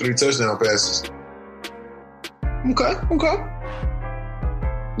at least 3 touchdown passes. Okay.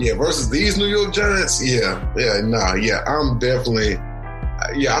 Yeah, versus these New York Giants. I'm definitely.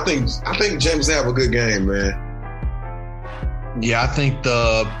 I think James will have a good game, man. Yeah, I think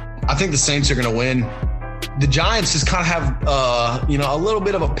the Saints are going to win. The Giants just kind of have, a little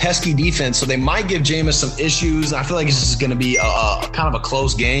bit of a pesky defense, so they might give Jameis some issues. I feel like it's just going to be a kind of a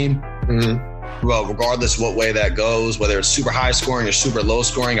close game. Mm-hmm. Well, regardless what way that goes, whether it's super high scoring or super low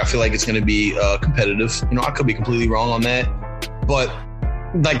scoring, I feel like it's going to be competitive. You know, I could be completely wrong on that, but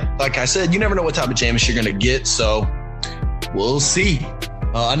like I said, you never know what type of Jameis you're going to get, so we'll see.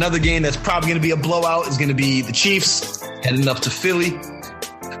 Another game that's probably going to be a blowout is going to be the Chiefs heading up to Philly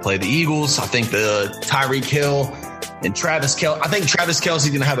to play the Eagles. I think the Tyreek Hill and Travis Kelce. I think Travis Kelce's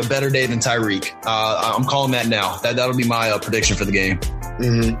going to have a better day than Tyreek. I'm calling that now. That'll be my prediction for the game.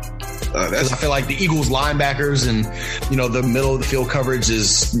 Mm-hmm. I feel like the Eagles linebackers and, the middle of the field coverage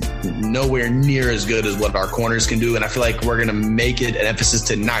is nowhere near as good as what our corners can do. And I feel like we're going to make it an emphasis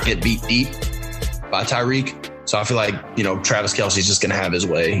to not get beat deep by Tyreek. So I feel like, Travis Kelce's just going to have his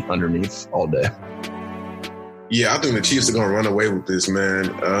way underneath all day. Yeah, I think the Chiefs are going to run away with this, man.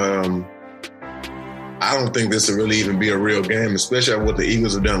 I don't think this will really even be a real game, especially what the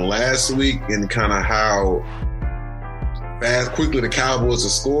Eagles have done last week and kind of how quickly the Cowboys are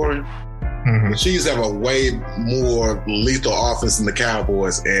scoring. Mm-hmm. The Chiefs have a way more lethal offense than the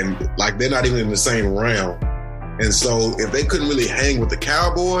Cowboys, and they're not even in the same realm. And so if they couldn't really hang with the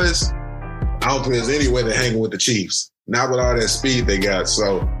Cowboys, I don't think there's any way they're hanging with the Chiefs. Not with all that speed they got.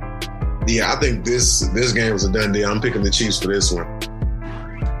 So yeah, I think this game was a done deal. I'm picking the Chiefs for this one.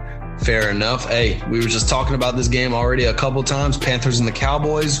 Fair enough. Hey, we were just talking about this game already a couple times. Panthers and the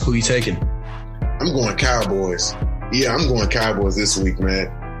Cowboys. Who are you taking? I'm going Cowboys. Yeah, I'm going Cowboys this week,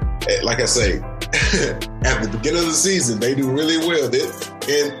 man. Like I say, at the beginning of the season, they do really well.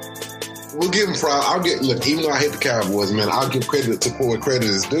 And we'll give them proud. Even though I hate the Cowboys, man, I'll give credit to where credit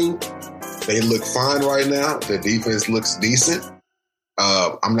is due. They look fine right now. Their defense looks decent.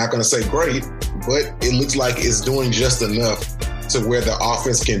 I'm not going to say great, but it looks like it's doing just enough to where the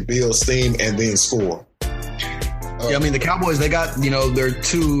offense can build steam and then score. Yeah, I mean, the Cowboys, they got, their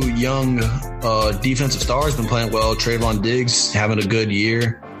 2 young defensive stars been playing well. Trayvon Diggs having a good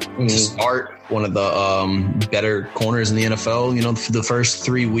year to start, one of the better corners in the NFL, for the first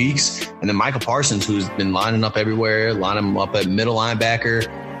 3 weeks. And then Michael Parsons, who's been lining up everywhere, lining him up at middle linebacker,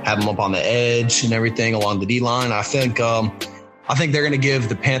 have him up on the edge and everything along the D-line. I think they're going to give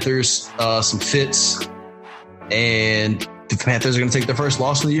the Panthers some fits, and the Panthers are going to take their first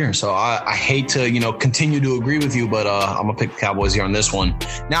loss of the year. So I hate to, continue to agree with you, but I'm going to pick the Cowboys here on this one.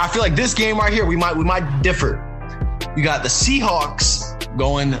 Now, I feel like this game right here, we might differ. You got the Seahawks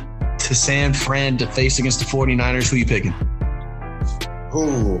going to San Fran to face against the 49ers. Who are you picking?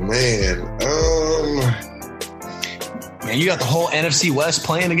 Oh, man. Man, you got the whole NFC West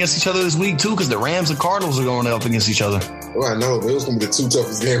playing against each other this week, too, because the Rams and Cardinals are going up against each other. Well, I know. Those going to be the 2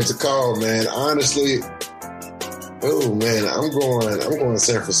 toughest games to call, man. Honestly, oh, man, I'm going to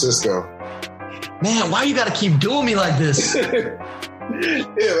San Francisco. Man, why you got to keep doing me like this? Yeah,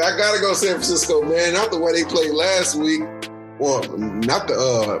 I got to go San Francisco, man. Not the way they played last week. Well, not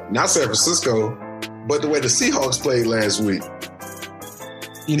San Francisco, but the way the Seahawks played last week.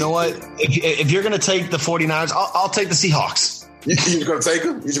 You know what? If you're going to take the 49ers, I'll take the Seahawks. You're going to take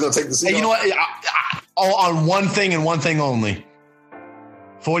them? You're just going to take the Seahawks? Hey, you know what? On one thing and one thing only.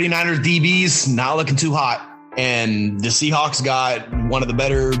 49ers DBs not looking too hot. And the Seahawks got one of the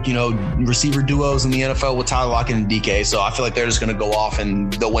better, receiver duos in the NFL with Tyler Lockett and DK. So I feel like they're just going to go off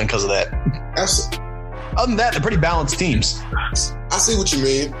and they'll win because of that. Other than that, they're pretty balanced teams. I see what you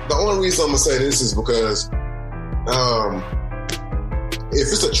mean. The only reason I'm gonna say this is because if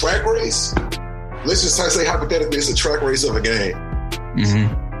it's a track race, let's just say hypothetically it's a track race of a game.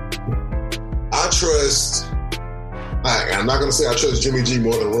 I trust. I'm not gonna say I trust Jimmy G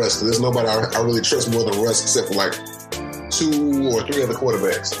more than Russ, because there's nobody I really trust more than Russ except for like 2 or 3 other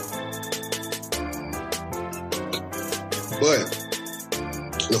quarterbacks. But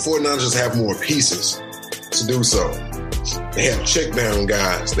the 49ers have more pieces to do so. They have check down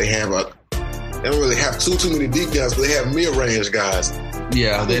guys. They don't really have too many deep guys, but they have mid-range guys.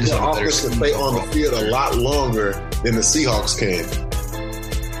 Yeah, they the offense can play on the field a lot longer than the Seahawks can.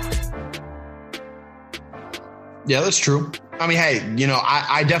 Yeah, that's true. I mean, hey,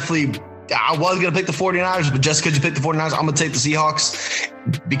 I was going to pick the 49ers, but just because you picked the 49ers, I'm going to take the Seahawks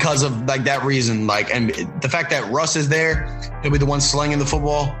because of like that reason. Like, and the fact that Russ is there, he'll be the one slinging the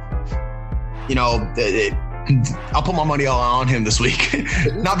football. I'll put my money all on him this week.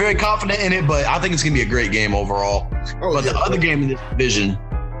 Not very confident in it, but I think it's going to be a great game overall. The other game in this division,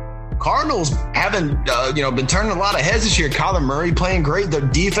 Cardinals haven't, been turning a lot of heads this year. Kyler Murray playing great. Their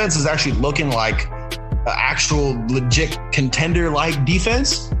defense is actually looking like an actual legit contender-like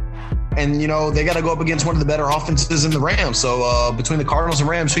defense. And, they got to go up against one of the better offenses in the Rams. So between the Cardinals and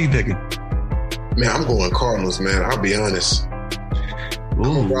Rams, who you picking? Man, I'm going Cardinals, man. I'll be honest. I'm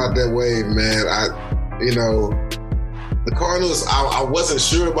going to ride that wave, man. The Cardinals, I wasn't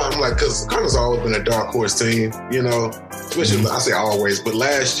sure about them, because the Cardinals have always been a dark horse team, especially, I say always, but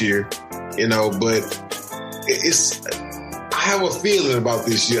last year, but I have a feeling about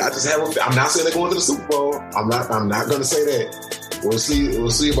this year. I'm not saying they're going to the Super Bowl. I'm not going to say that. We'll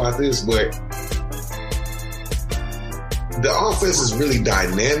see about this, but the offense is really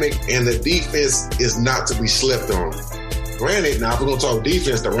dynamic and the defense is not to be slept on. Granted, now if we're going to talk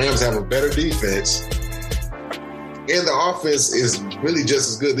defense, the Rams have a better defense. And the offense is really just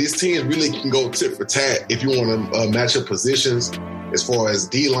as good. These teams really can go tit for tat if you want to match up positions as far as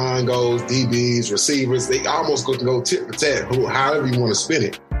D-line goes, DBs, receivers. They almost can go tit for tat, however you want to spin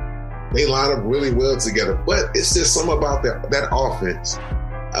it. They line up really well together. But it's just something about that offense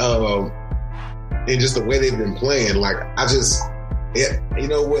and just the way they've been playing. Like, you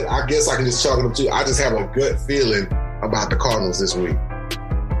know what? I guess I can just chalk it up to, I just have a gut feeling about the Cardinals this week.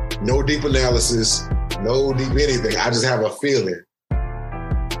 No deep analysis. No deep anything. I just have a feeling.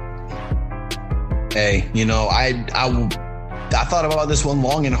 Hey, I thought about this one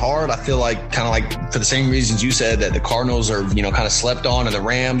long and hard. I feel like kind of like for the same reasons you said, that the Cardinals are, kind of slept on, and the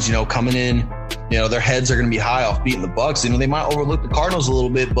Rams, coming in, their heads are going to be high off beating the Bucs. They might overlook the Cardinals a little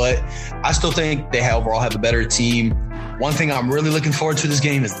bit, but I still think they overall have a better team. One thing I'm really looking forward to this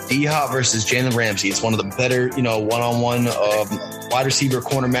game is D-Hop versus Jalen Ramsey. It's one of the better, one-on-one wide receiver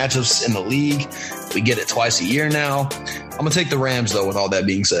corner matchups in the league. We get it twice a year now. I'm going to take the Rams, though, with all that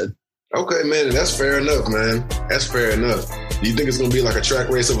being said. Okay, man, that's fair enough, man. That's fair enough. Do you think it's going to be like a track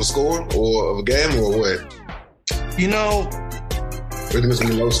race of a score or of a game or what? Or do you think it's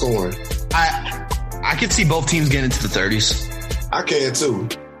going to be low scoring? I could see both teams getting into the 30s. I can, too.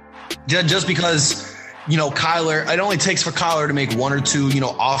 Just because... Kyler, it only takes for Kyler to make 1 or 2,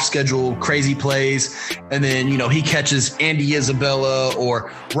 off-schedule crazy plays. And then, he catches Andy Isabella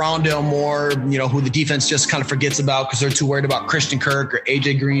or Rondale Moore, who the defense just kind of forgets about because they're too worried about Christian Kirk or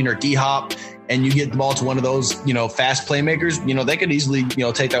AJ Green or D-Hop. And you get the ball to one of those, fast playmakers, they could easily,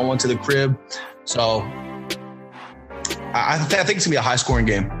 take that one to the crib. So I think it's going to be a high-scoring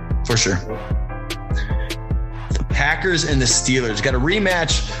game for sure. The Packers and the Steelers got a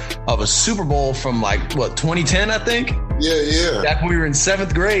rematch of a Super Bowl from 2010, I think? Yeah. Back when we were in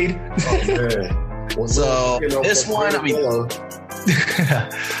 7th grade. Oh, man. So this one, the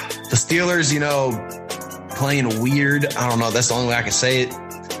Steelers, playing weird. I don't know. That's the only way I can say it.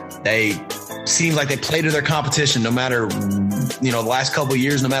 They seem like they play to their competition no matter, the last couple of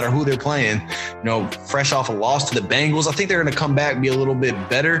years, no matter who they're playing. Fresh off a loss to the Bengals. I think they're going to come back and be a little bit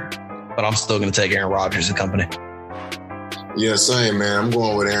better, but I'm still going to take Aaron Rodgers and company. Yeah, same, man. I'm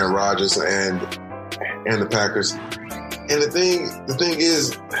going with Aaron Rodgers and the Packers. And the thing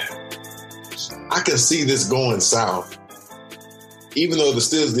is, I can see this going south. Even though the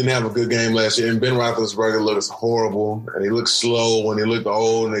Steelers didn't have a good game last year, and Ben Roethlisberger looks horrible, and he looks slow, and he looked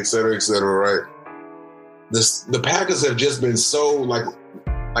old, and et cetera, right? The Packers have just been so, like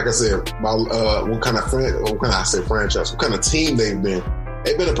I said, what kind of team they've been.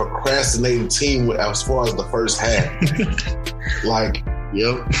 They've been a procrastinating team as far as the first half.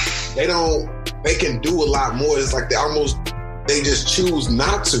 They can do a lot more. It's like they just choose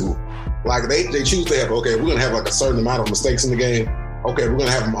not to. Like they choose to have, okay, we're going to have a certain amount of mistakes in the game. Okay, we're going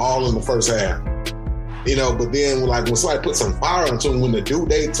to have them all in the first half. You know, but then like when somebody puts some fire onto them, when the due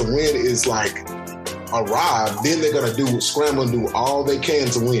date to win is like arrived, then they're gonna scramble and do all they can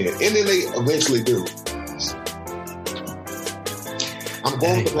to win, and then they eventually do. I'm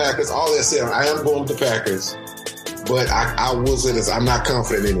going with the Packers. All that said, I am going with the Packers, but I will say this: I'm not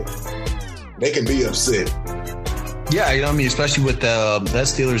confident in it. They can be upset. Yeah, you know, I mean, especially with that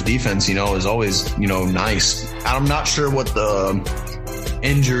Steelers defense, you know, is always, you know, nice. I'm not sure what the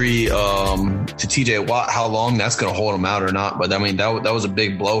injury to TJ Watt, how long that's going to hold him out or not. But I mean, that was a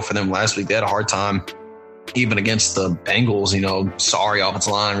big blow for them last week. They had a hard time even against the Bengals, you know, sorry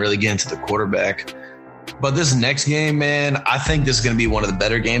offensive line, really getting to the quarterback. But this next game, man, I think this is going to be one of the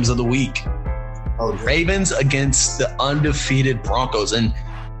better games of the week. Ravens against the undefeated Broncos. And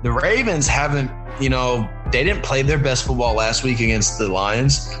the Ravens haven't, you know, they didn't play their best football last week against the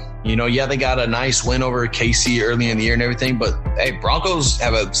Lions. You know, yeah, they got a nice win over KC early in the year and everything, but hey, Broncos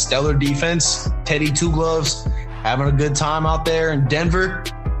have a stellar defense. Teddy Two Gloves having a good time out there in Denver.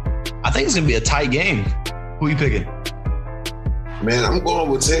 I think it's going to be a tight game. Who are you picking? Man, I'm going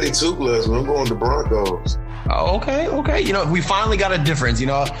with Teddy Two Gloves. I'm going with the Broncos. Oh, okay. You know, we finally got a difference. You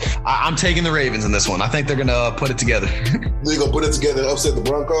know, I'm taking the Ravens in this one. I think they're going to put it together. They're going to put it together and upset the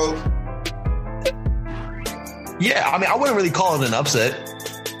Broncos? Yeah, I mean, I wouldn't really call it an upset.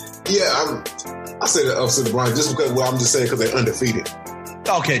 Yeah, I say the upset the Broncos just because, well, I'm just saying because they're undefeated.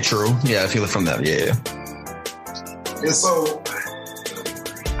 Okay, true. Yeah, I feel it from that. Yeah. And so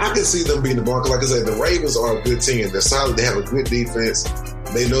I can see them beating the Broncos. Like I said, the Ravens are a good team. They're solid. They have a good defense.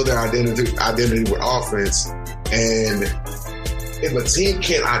 They know their identity with offense. And if a team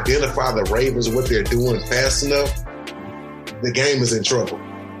can't identify the Ravens and what they're doing fast enough, the game is in trouble.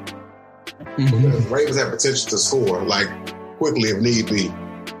 Mm-hmm. Because the Ravens have potential to score, like, quickly if need be.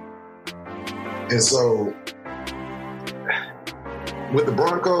 And so, with the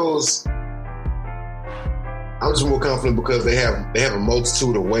Broncos, I'm just more confident because they have a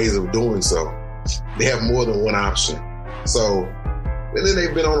multitude of ways of doing so. They have more than one option. So, and then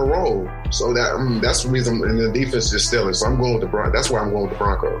they've been on a roll. So that's the reason. And the defense is stellar. So I'm going with the Broncos. That's why I'm going with the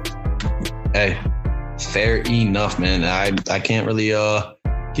Broncos. Hey, fair enough, man. I can't really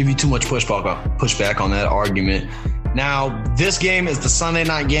give you too much pushback on that argument. Now, this game is the Sunday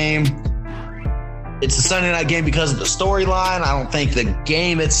night game. It's a Sunday night game because of the storyline. I don't think the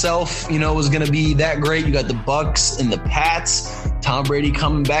game itself, you know, is going to be that great. You got the Bucs and the Pats. Tom Brady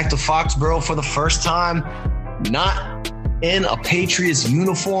coming back to Foxborough for the first time, not in a Patriots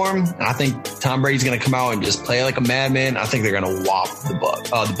uniform. And I think Tom Brady's going to come out and just play like a madman. I think they're going to whop the Bucs.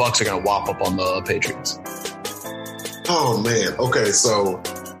 The Bucs are going to whop up on the Patriots. Oh, man. Okay, so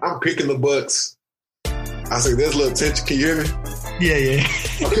I'm picking the Bucs. I say there's a little tension. Can you hear me? Yeah.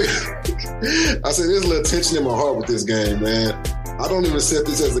 I say there's a little tension in my heart with this game, man. I don't even set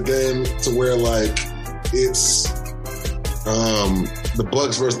this as a game to where, like, it's the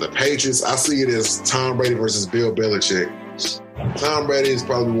Bucs versus the Patriots. I see it as Tom Brady versus Bill Belichick. Tom Brady is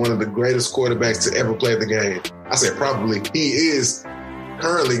probably one of the greatest quarterbacks to ever play the game. I say probably. He is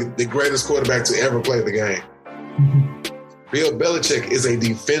currently the greatest quarterback to ever play the game. Bill Belichick is a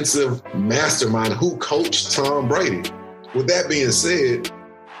defensive mastermind who coached Tom Brady. With that being said,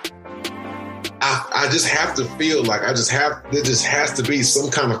 I just have to feel like there just has to be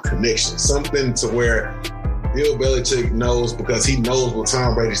some kind of connection, something to where Bill Belichick knows because he knows what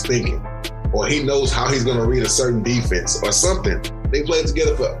Tom Brady's thinking, or he knows how he's going to read a certain defense or something. They played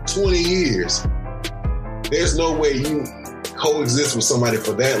together for 20 years. There's no way you coexist with somebody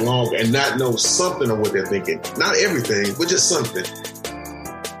for that long and not know something of what they're thinking. Not everything, but just something.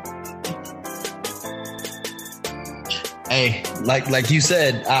 Hey, like you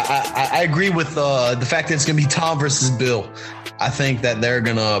said, I agree with the fact that it's going to be Tom versus Bill. I think that they're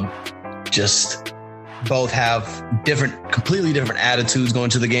going to just both have completely different attitudes going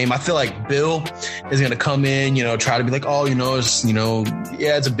to the game. I feel like Bill is going to come in, you know, try to be like, oh,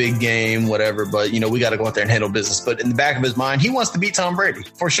 it's a big game, whatever, but, we got to go out there and handle business. But in the back of his mind, he wants to beat Tom Brady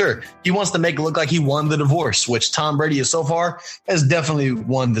for sure. He wants to make it look like he won the divorce, which Tom Brady is so far has definitely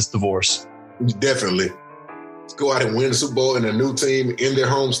won this divorce. Definitely. Let's go out and win the Super Bowl in a new team in their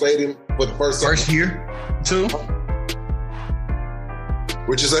home stadium for the first time. First year, too.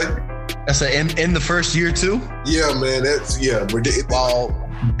 What'd you say? I said in the first year, too? Yeah, man. While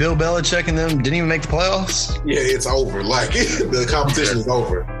Bill Belichick and them didn't even make the playoffs? Yeah, it's over. Like, the competition is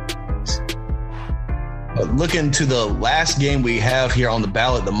over. Looking to the last game we have here on the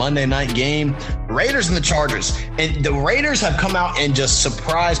ballot, the Monday night game, Raiders and the Chargers. And the Raiders have come out and just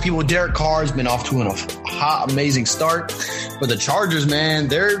surprised people. Derek Carr's been off to a hot, amazing start. But the Chargers, man,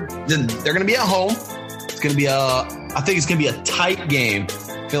 they're going to be at home. It's going to be I think it's going to be a tight game.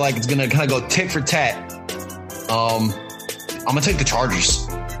 I feel like it's going to kind of go tit for tat. I'm going to take the Chargers,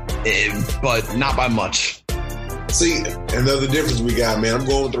 but not by much. See, another difference we got, man. I'm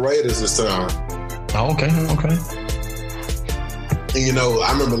going with the Raiders this time. Oh, okay. And, you know,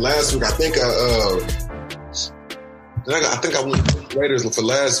 I remember last week, I think I went with the Raiders for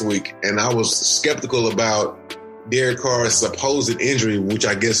last week, and I was skeptical about Derek Carr's supposed injury, which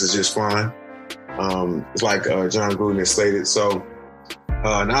I guess is just fine. It's like John Gruden has stated. So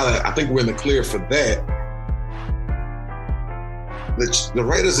now that I think we're in the clear for that, the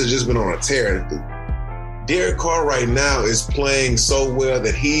Raiders have just been on a tear. Derek Carr right now is playing so well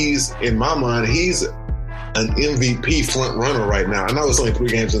that in my mind, he's an MVP front runner right now. I know it's only 3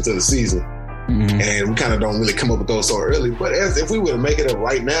 games into the season, and we kind of don't really come up with those so early. But if we were to make it up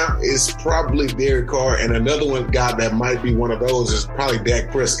right now, it's probably Derek Carr, and another guy that might be one of those is probably Dak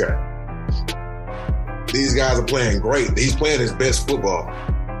Prescott. These guys are playing great. He's playing his best football.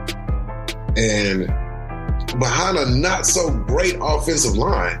 And behind a not so great offensive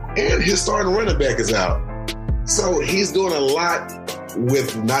line, and his starting running back is out. So he's doing a lot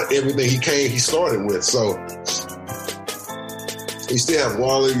with not everything he started with. So you still have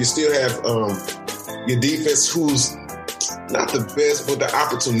Waller, you still have your defense, who's not the best, but they're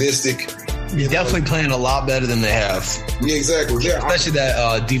opportunistic. He's definitely playing a lot better than they have. Yeah, exactly. Yeah, especially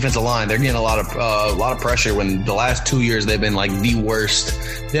that defensive line. They're getting a lot of pressure. When the last 2 years they've been like the worst.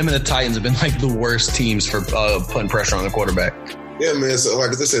 Them and the Titans have been like the worst teams for putting pressure on the quarterback. Yeah, man. So like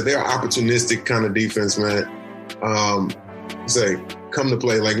I said, they're opportunistic kind of defense, man. Come to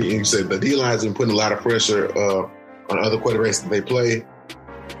play, like you said, the D-line's been putting a lot of pressure on other quarterbacks that they play.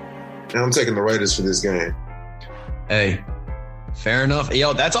 And I'm taking the Raiders for this game. Hey, fair enough.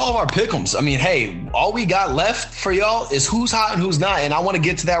 Yo, that's all of our pick'ems. I mean, hey, all we got left for y'all is who's hot and who's not. And I want to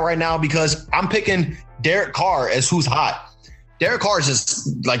get to that right now because I'm picking Derek Carr as who's hot. Derek Carr is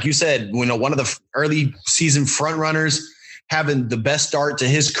just, like you said, one of the early season front runners, having the best start to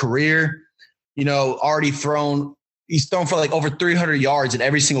his career. He's thrown for like over 300 yards in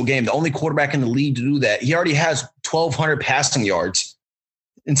every single game. The only quarterback in the league to do that. He already has 1,200 passing yards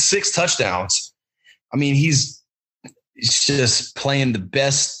and 6 touchdowns. I mean, he's just playing the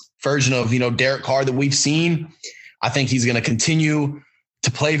best version of, Derek Carr that we've seen. I think he's going to continue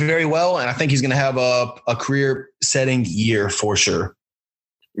to play very well, and I think he's going to have a career-setting year for sure.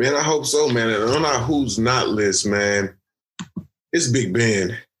 Man, I hope so, man. And on our who's not list, man, it's Big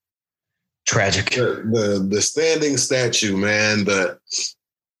Ben. Tragic. The standing statue, man.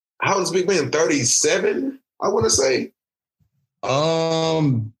 How old is Big Ben? 37, I want to say.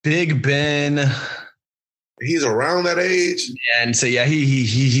 Big Ben. He's around that age. And so, yeah,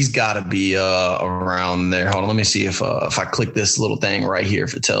 he's got to be around there. Hold on, let me see if I click this little thing right here,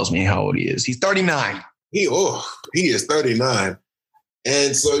 if it tells me how old he is. He's 39. He is 39.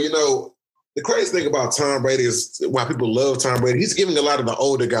 And so, the crazy thing about Tom Brady is why people love Tom Brady. He's giving a lot of the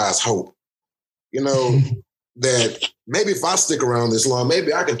older guys hope. That maybe if I stick around this long,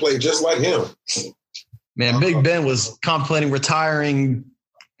 maybe I can play just like him. Man, Big Ben was contemplating retiring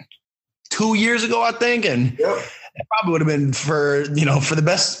 2 years ago, I think, and it probably would have been for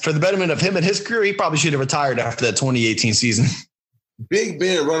the betterment of him and his career. He probably should have retired after that 2018 season. Big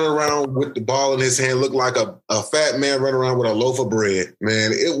Ben running around with the ball in his hand looked like a fat man running around with a loaf of bread.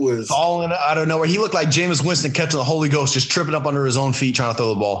 Man, it was falling out of nowhere. He looked like Jameis Winston catching the Holy Ghost, just tripping up under his own feet trying to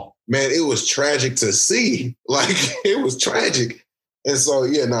throw the ball. Man, it was tragic to see. Like, it was tragic. And so,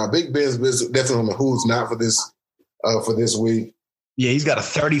 Big Ben's definitely on the who's not for this week. Yeah, he's got a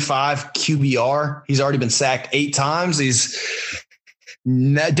 35 QBR. He's already been sacked 8 times. He's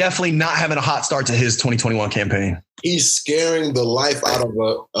definitely not having a hot start to his 2021 campaign. He's scaring the life out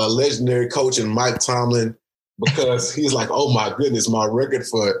of a legendary coach in Mike Tomlin because he's like, oh, my goodness, my record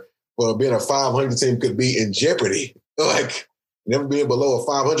for being a 500 team could be in jeopardy. Like, never being below a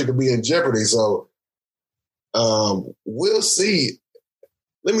 500 could be in jeopardy. So we'll see.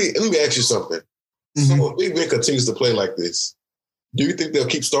 Let me ask you something. Mm-hmm. So if Big Ben continues to play like this, do you think they'll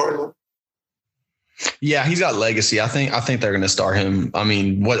keep starting him? Yeah, he's got legacy. I think they're going to start him. I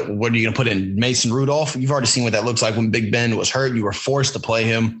mean, what are you going to put in Mason Rudolph? You've already seen what that looks like when Big Ben was hurt. You were forced to play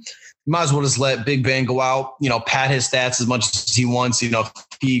him. You might as well just let Big Ben go out, pat his stats as much as he wants. If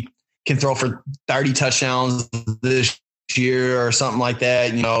he can throw for 30 touchdowns this year or something like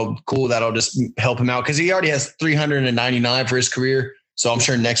that, cool. That'll just help him out because he already has 399 for his career. So I'm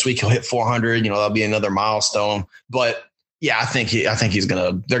sure next week he'll hit 400. That'll be another milestone. But yeah, I think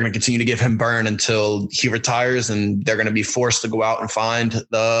they're gonna continue to give him burn until he retires, and they're gonna be forced to go out and find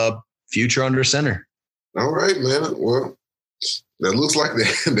the future under center. All right, man. Well, that looks like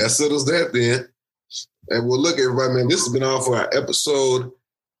that settles that then. And we'll look, everybody, man. This has been all for our episode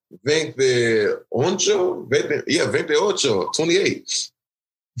 28. 28.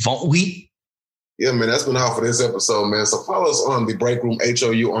 28. Yeah, man, that's been all for this episode, man. So follow us on the Breakroom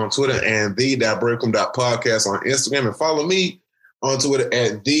HOU on Twitter and the.breakroom.podcast on Instagram. And follow me on Twitter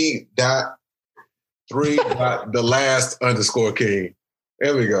at the.3.the_king.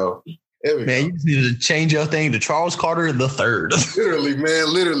 There we go. Man, you just need to change your thing to Charles Carter the Third. Literally,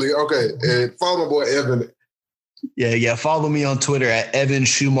 man. Literally. Okay. And follow my boy Evan. Yeah. Follow me on Twitter at Evan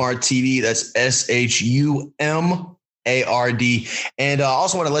Shumard TV. That's SHUMARD. And I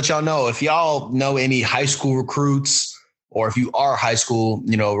also want to let y'all know, if y'all know any high school recruits, or if you are high school,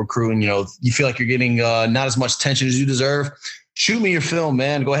 recruiting, you feel like you're getting not as much attention as you deserve, shoot me your film,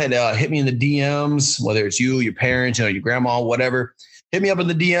 man. Go ahead, hit me in the DMs, whether it's you, your parents, your grandma, whatever. Hit me up in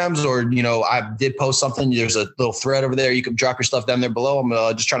the DMs, or, I did post something. There's a little thread over there. You can drop your stuff down there below. I'm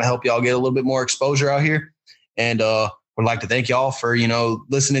just trying to help y'all get a little bit more exposure out here. And would like to thank y'all for,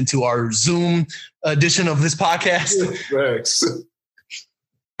 listening to our Zoom edition of this podcast. Thanks.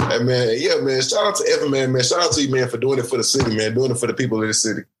 Hey, man. Yeah, man. Shout out to Evan, man. Shout out to you, man, for doing it for the city, man. Doing it for the people of the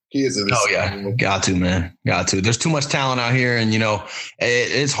city. Kids of this city. Yeah. Got to, man. Got to. There's too much talent out here. And,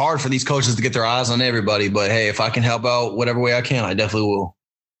 it's hard for these coaches to get their eyes on everybody. But, hey, if I can help out whatever way I can, I definitely will.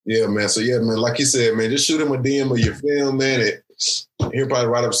 Yeah, man. So, yeah, man, like you said, man, just shoot him a DM of your film, man. He'll probably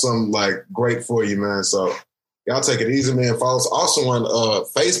write up something, great for you, man. So, y'all take it easy, man. Follow us also on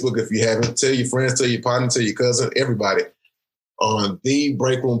Facebook if you haven't. Tell your friends, tell your partner, tell your cousin, everybody on the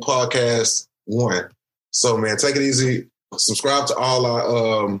Breakroom Podcast 1. So, man, take it easy. Subscribe to all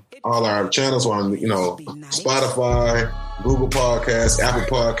our channels on Spotify, Google Podcasts, Apple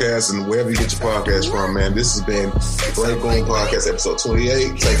Podcasts, and wherever you get your podcasts from, man. This has been the Breakroom Podcast, episode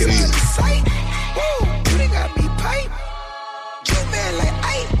 28. Take it easy.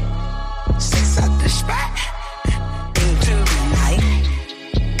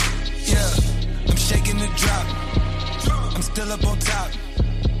 Shaking the drop, I'm still up on top.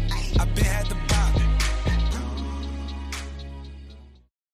 I've been had the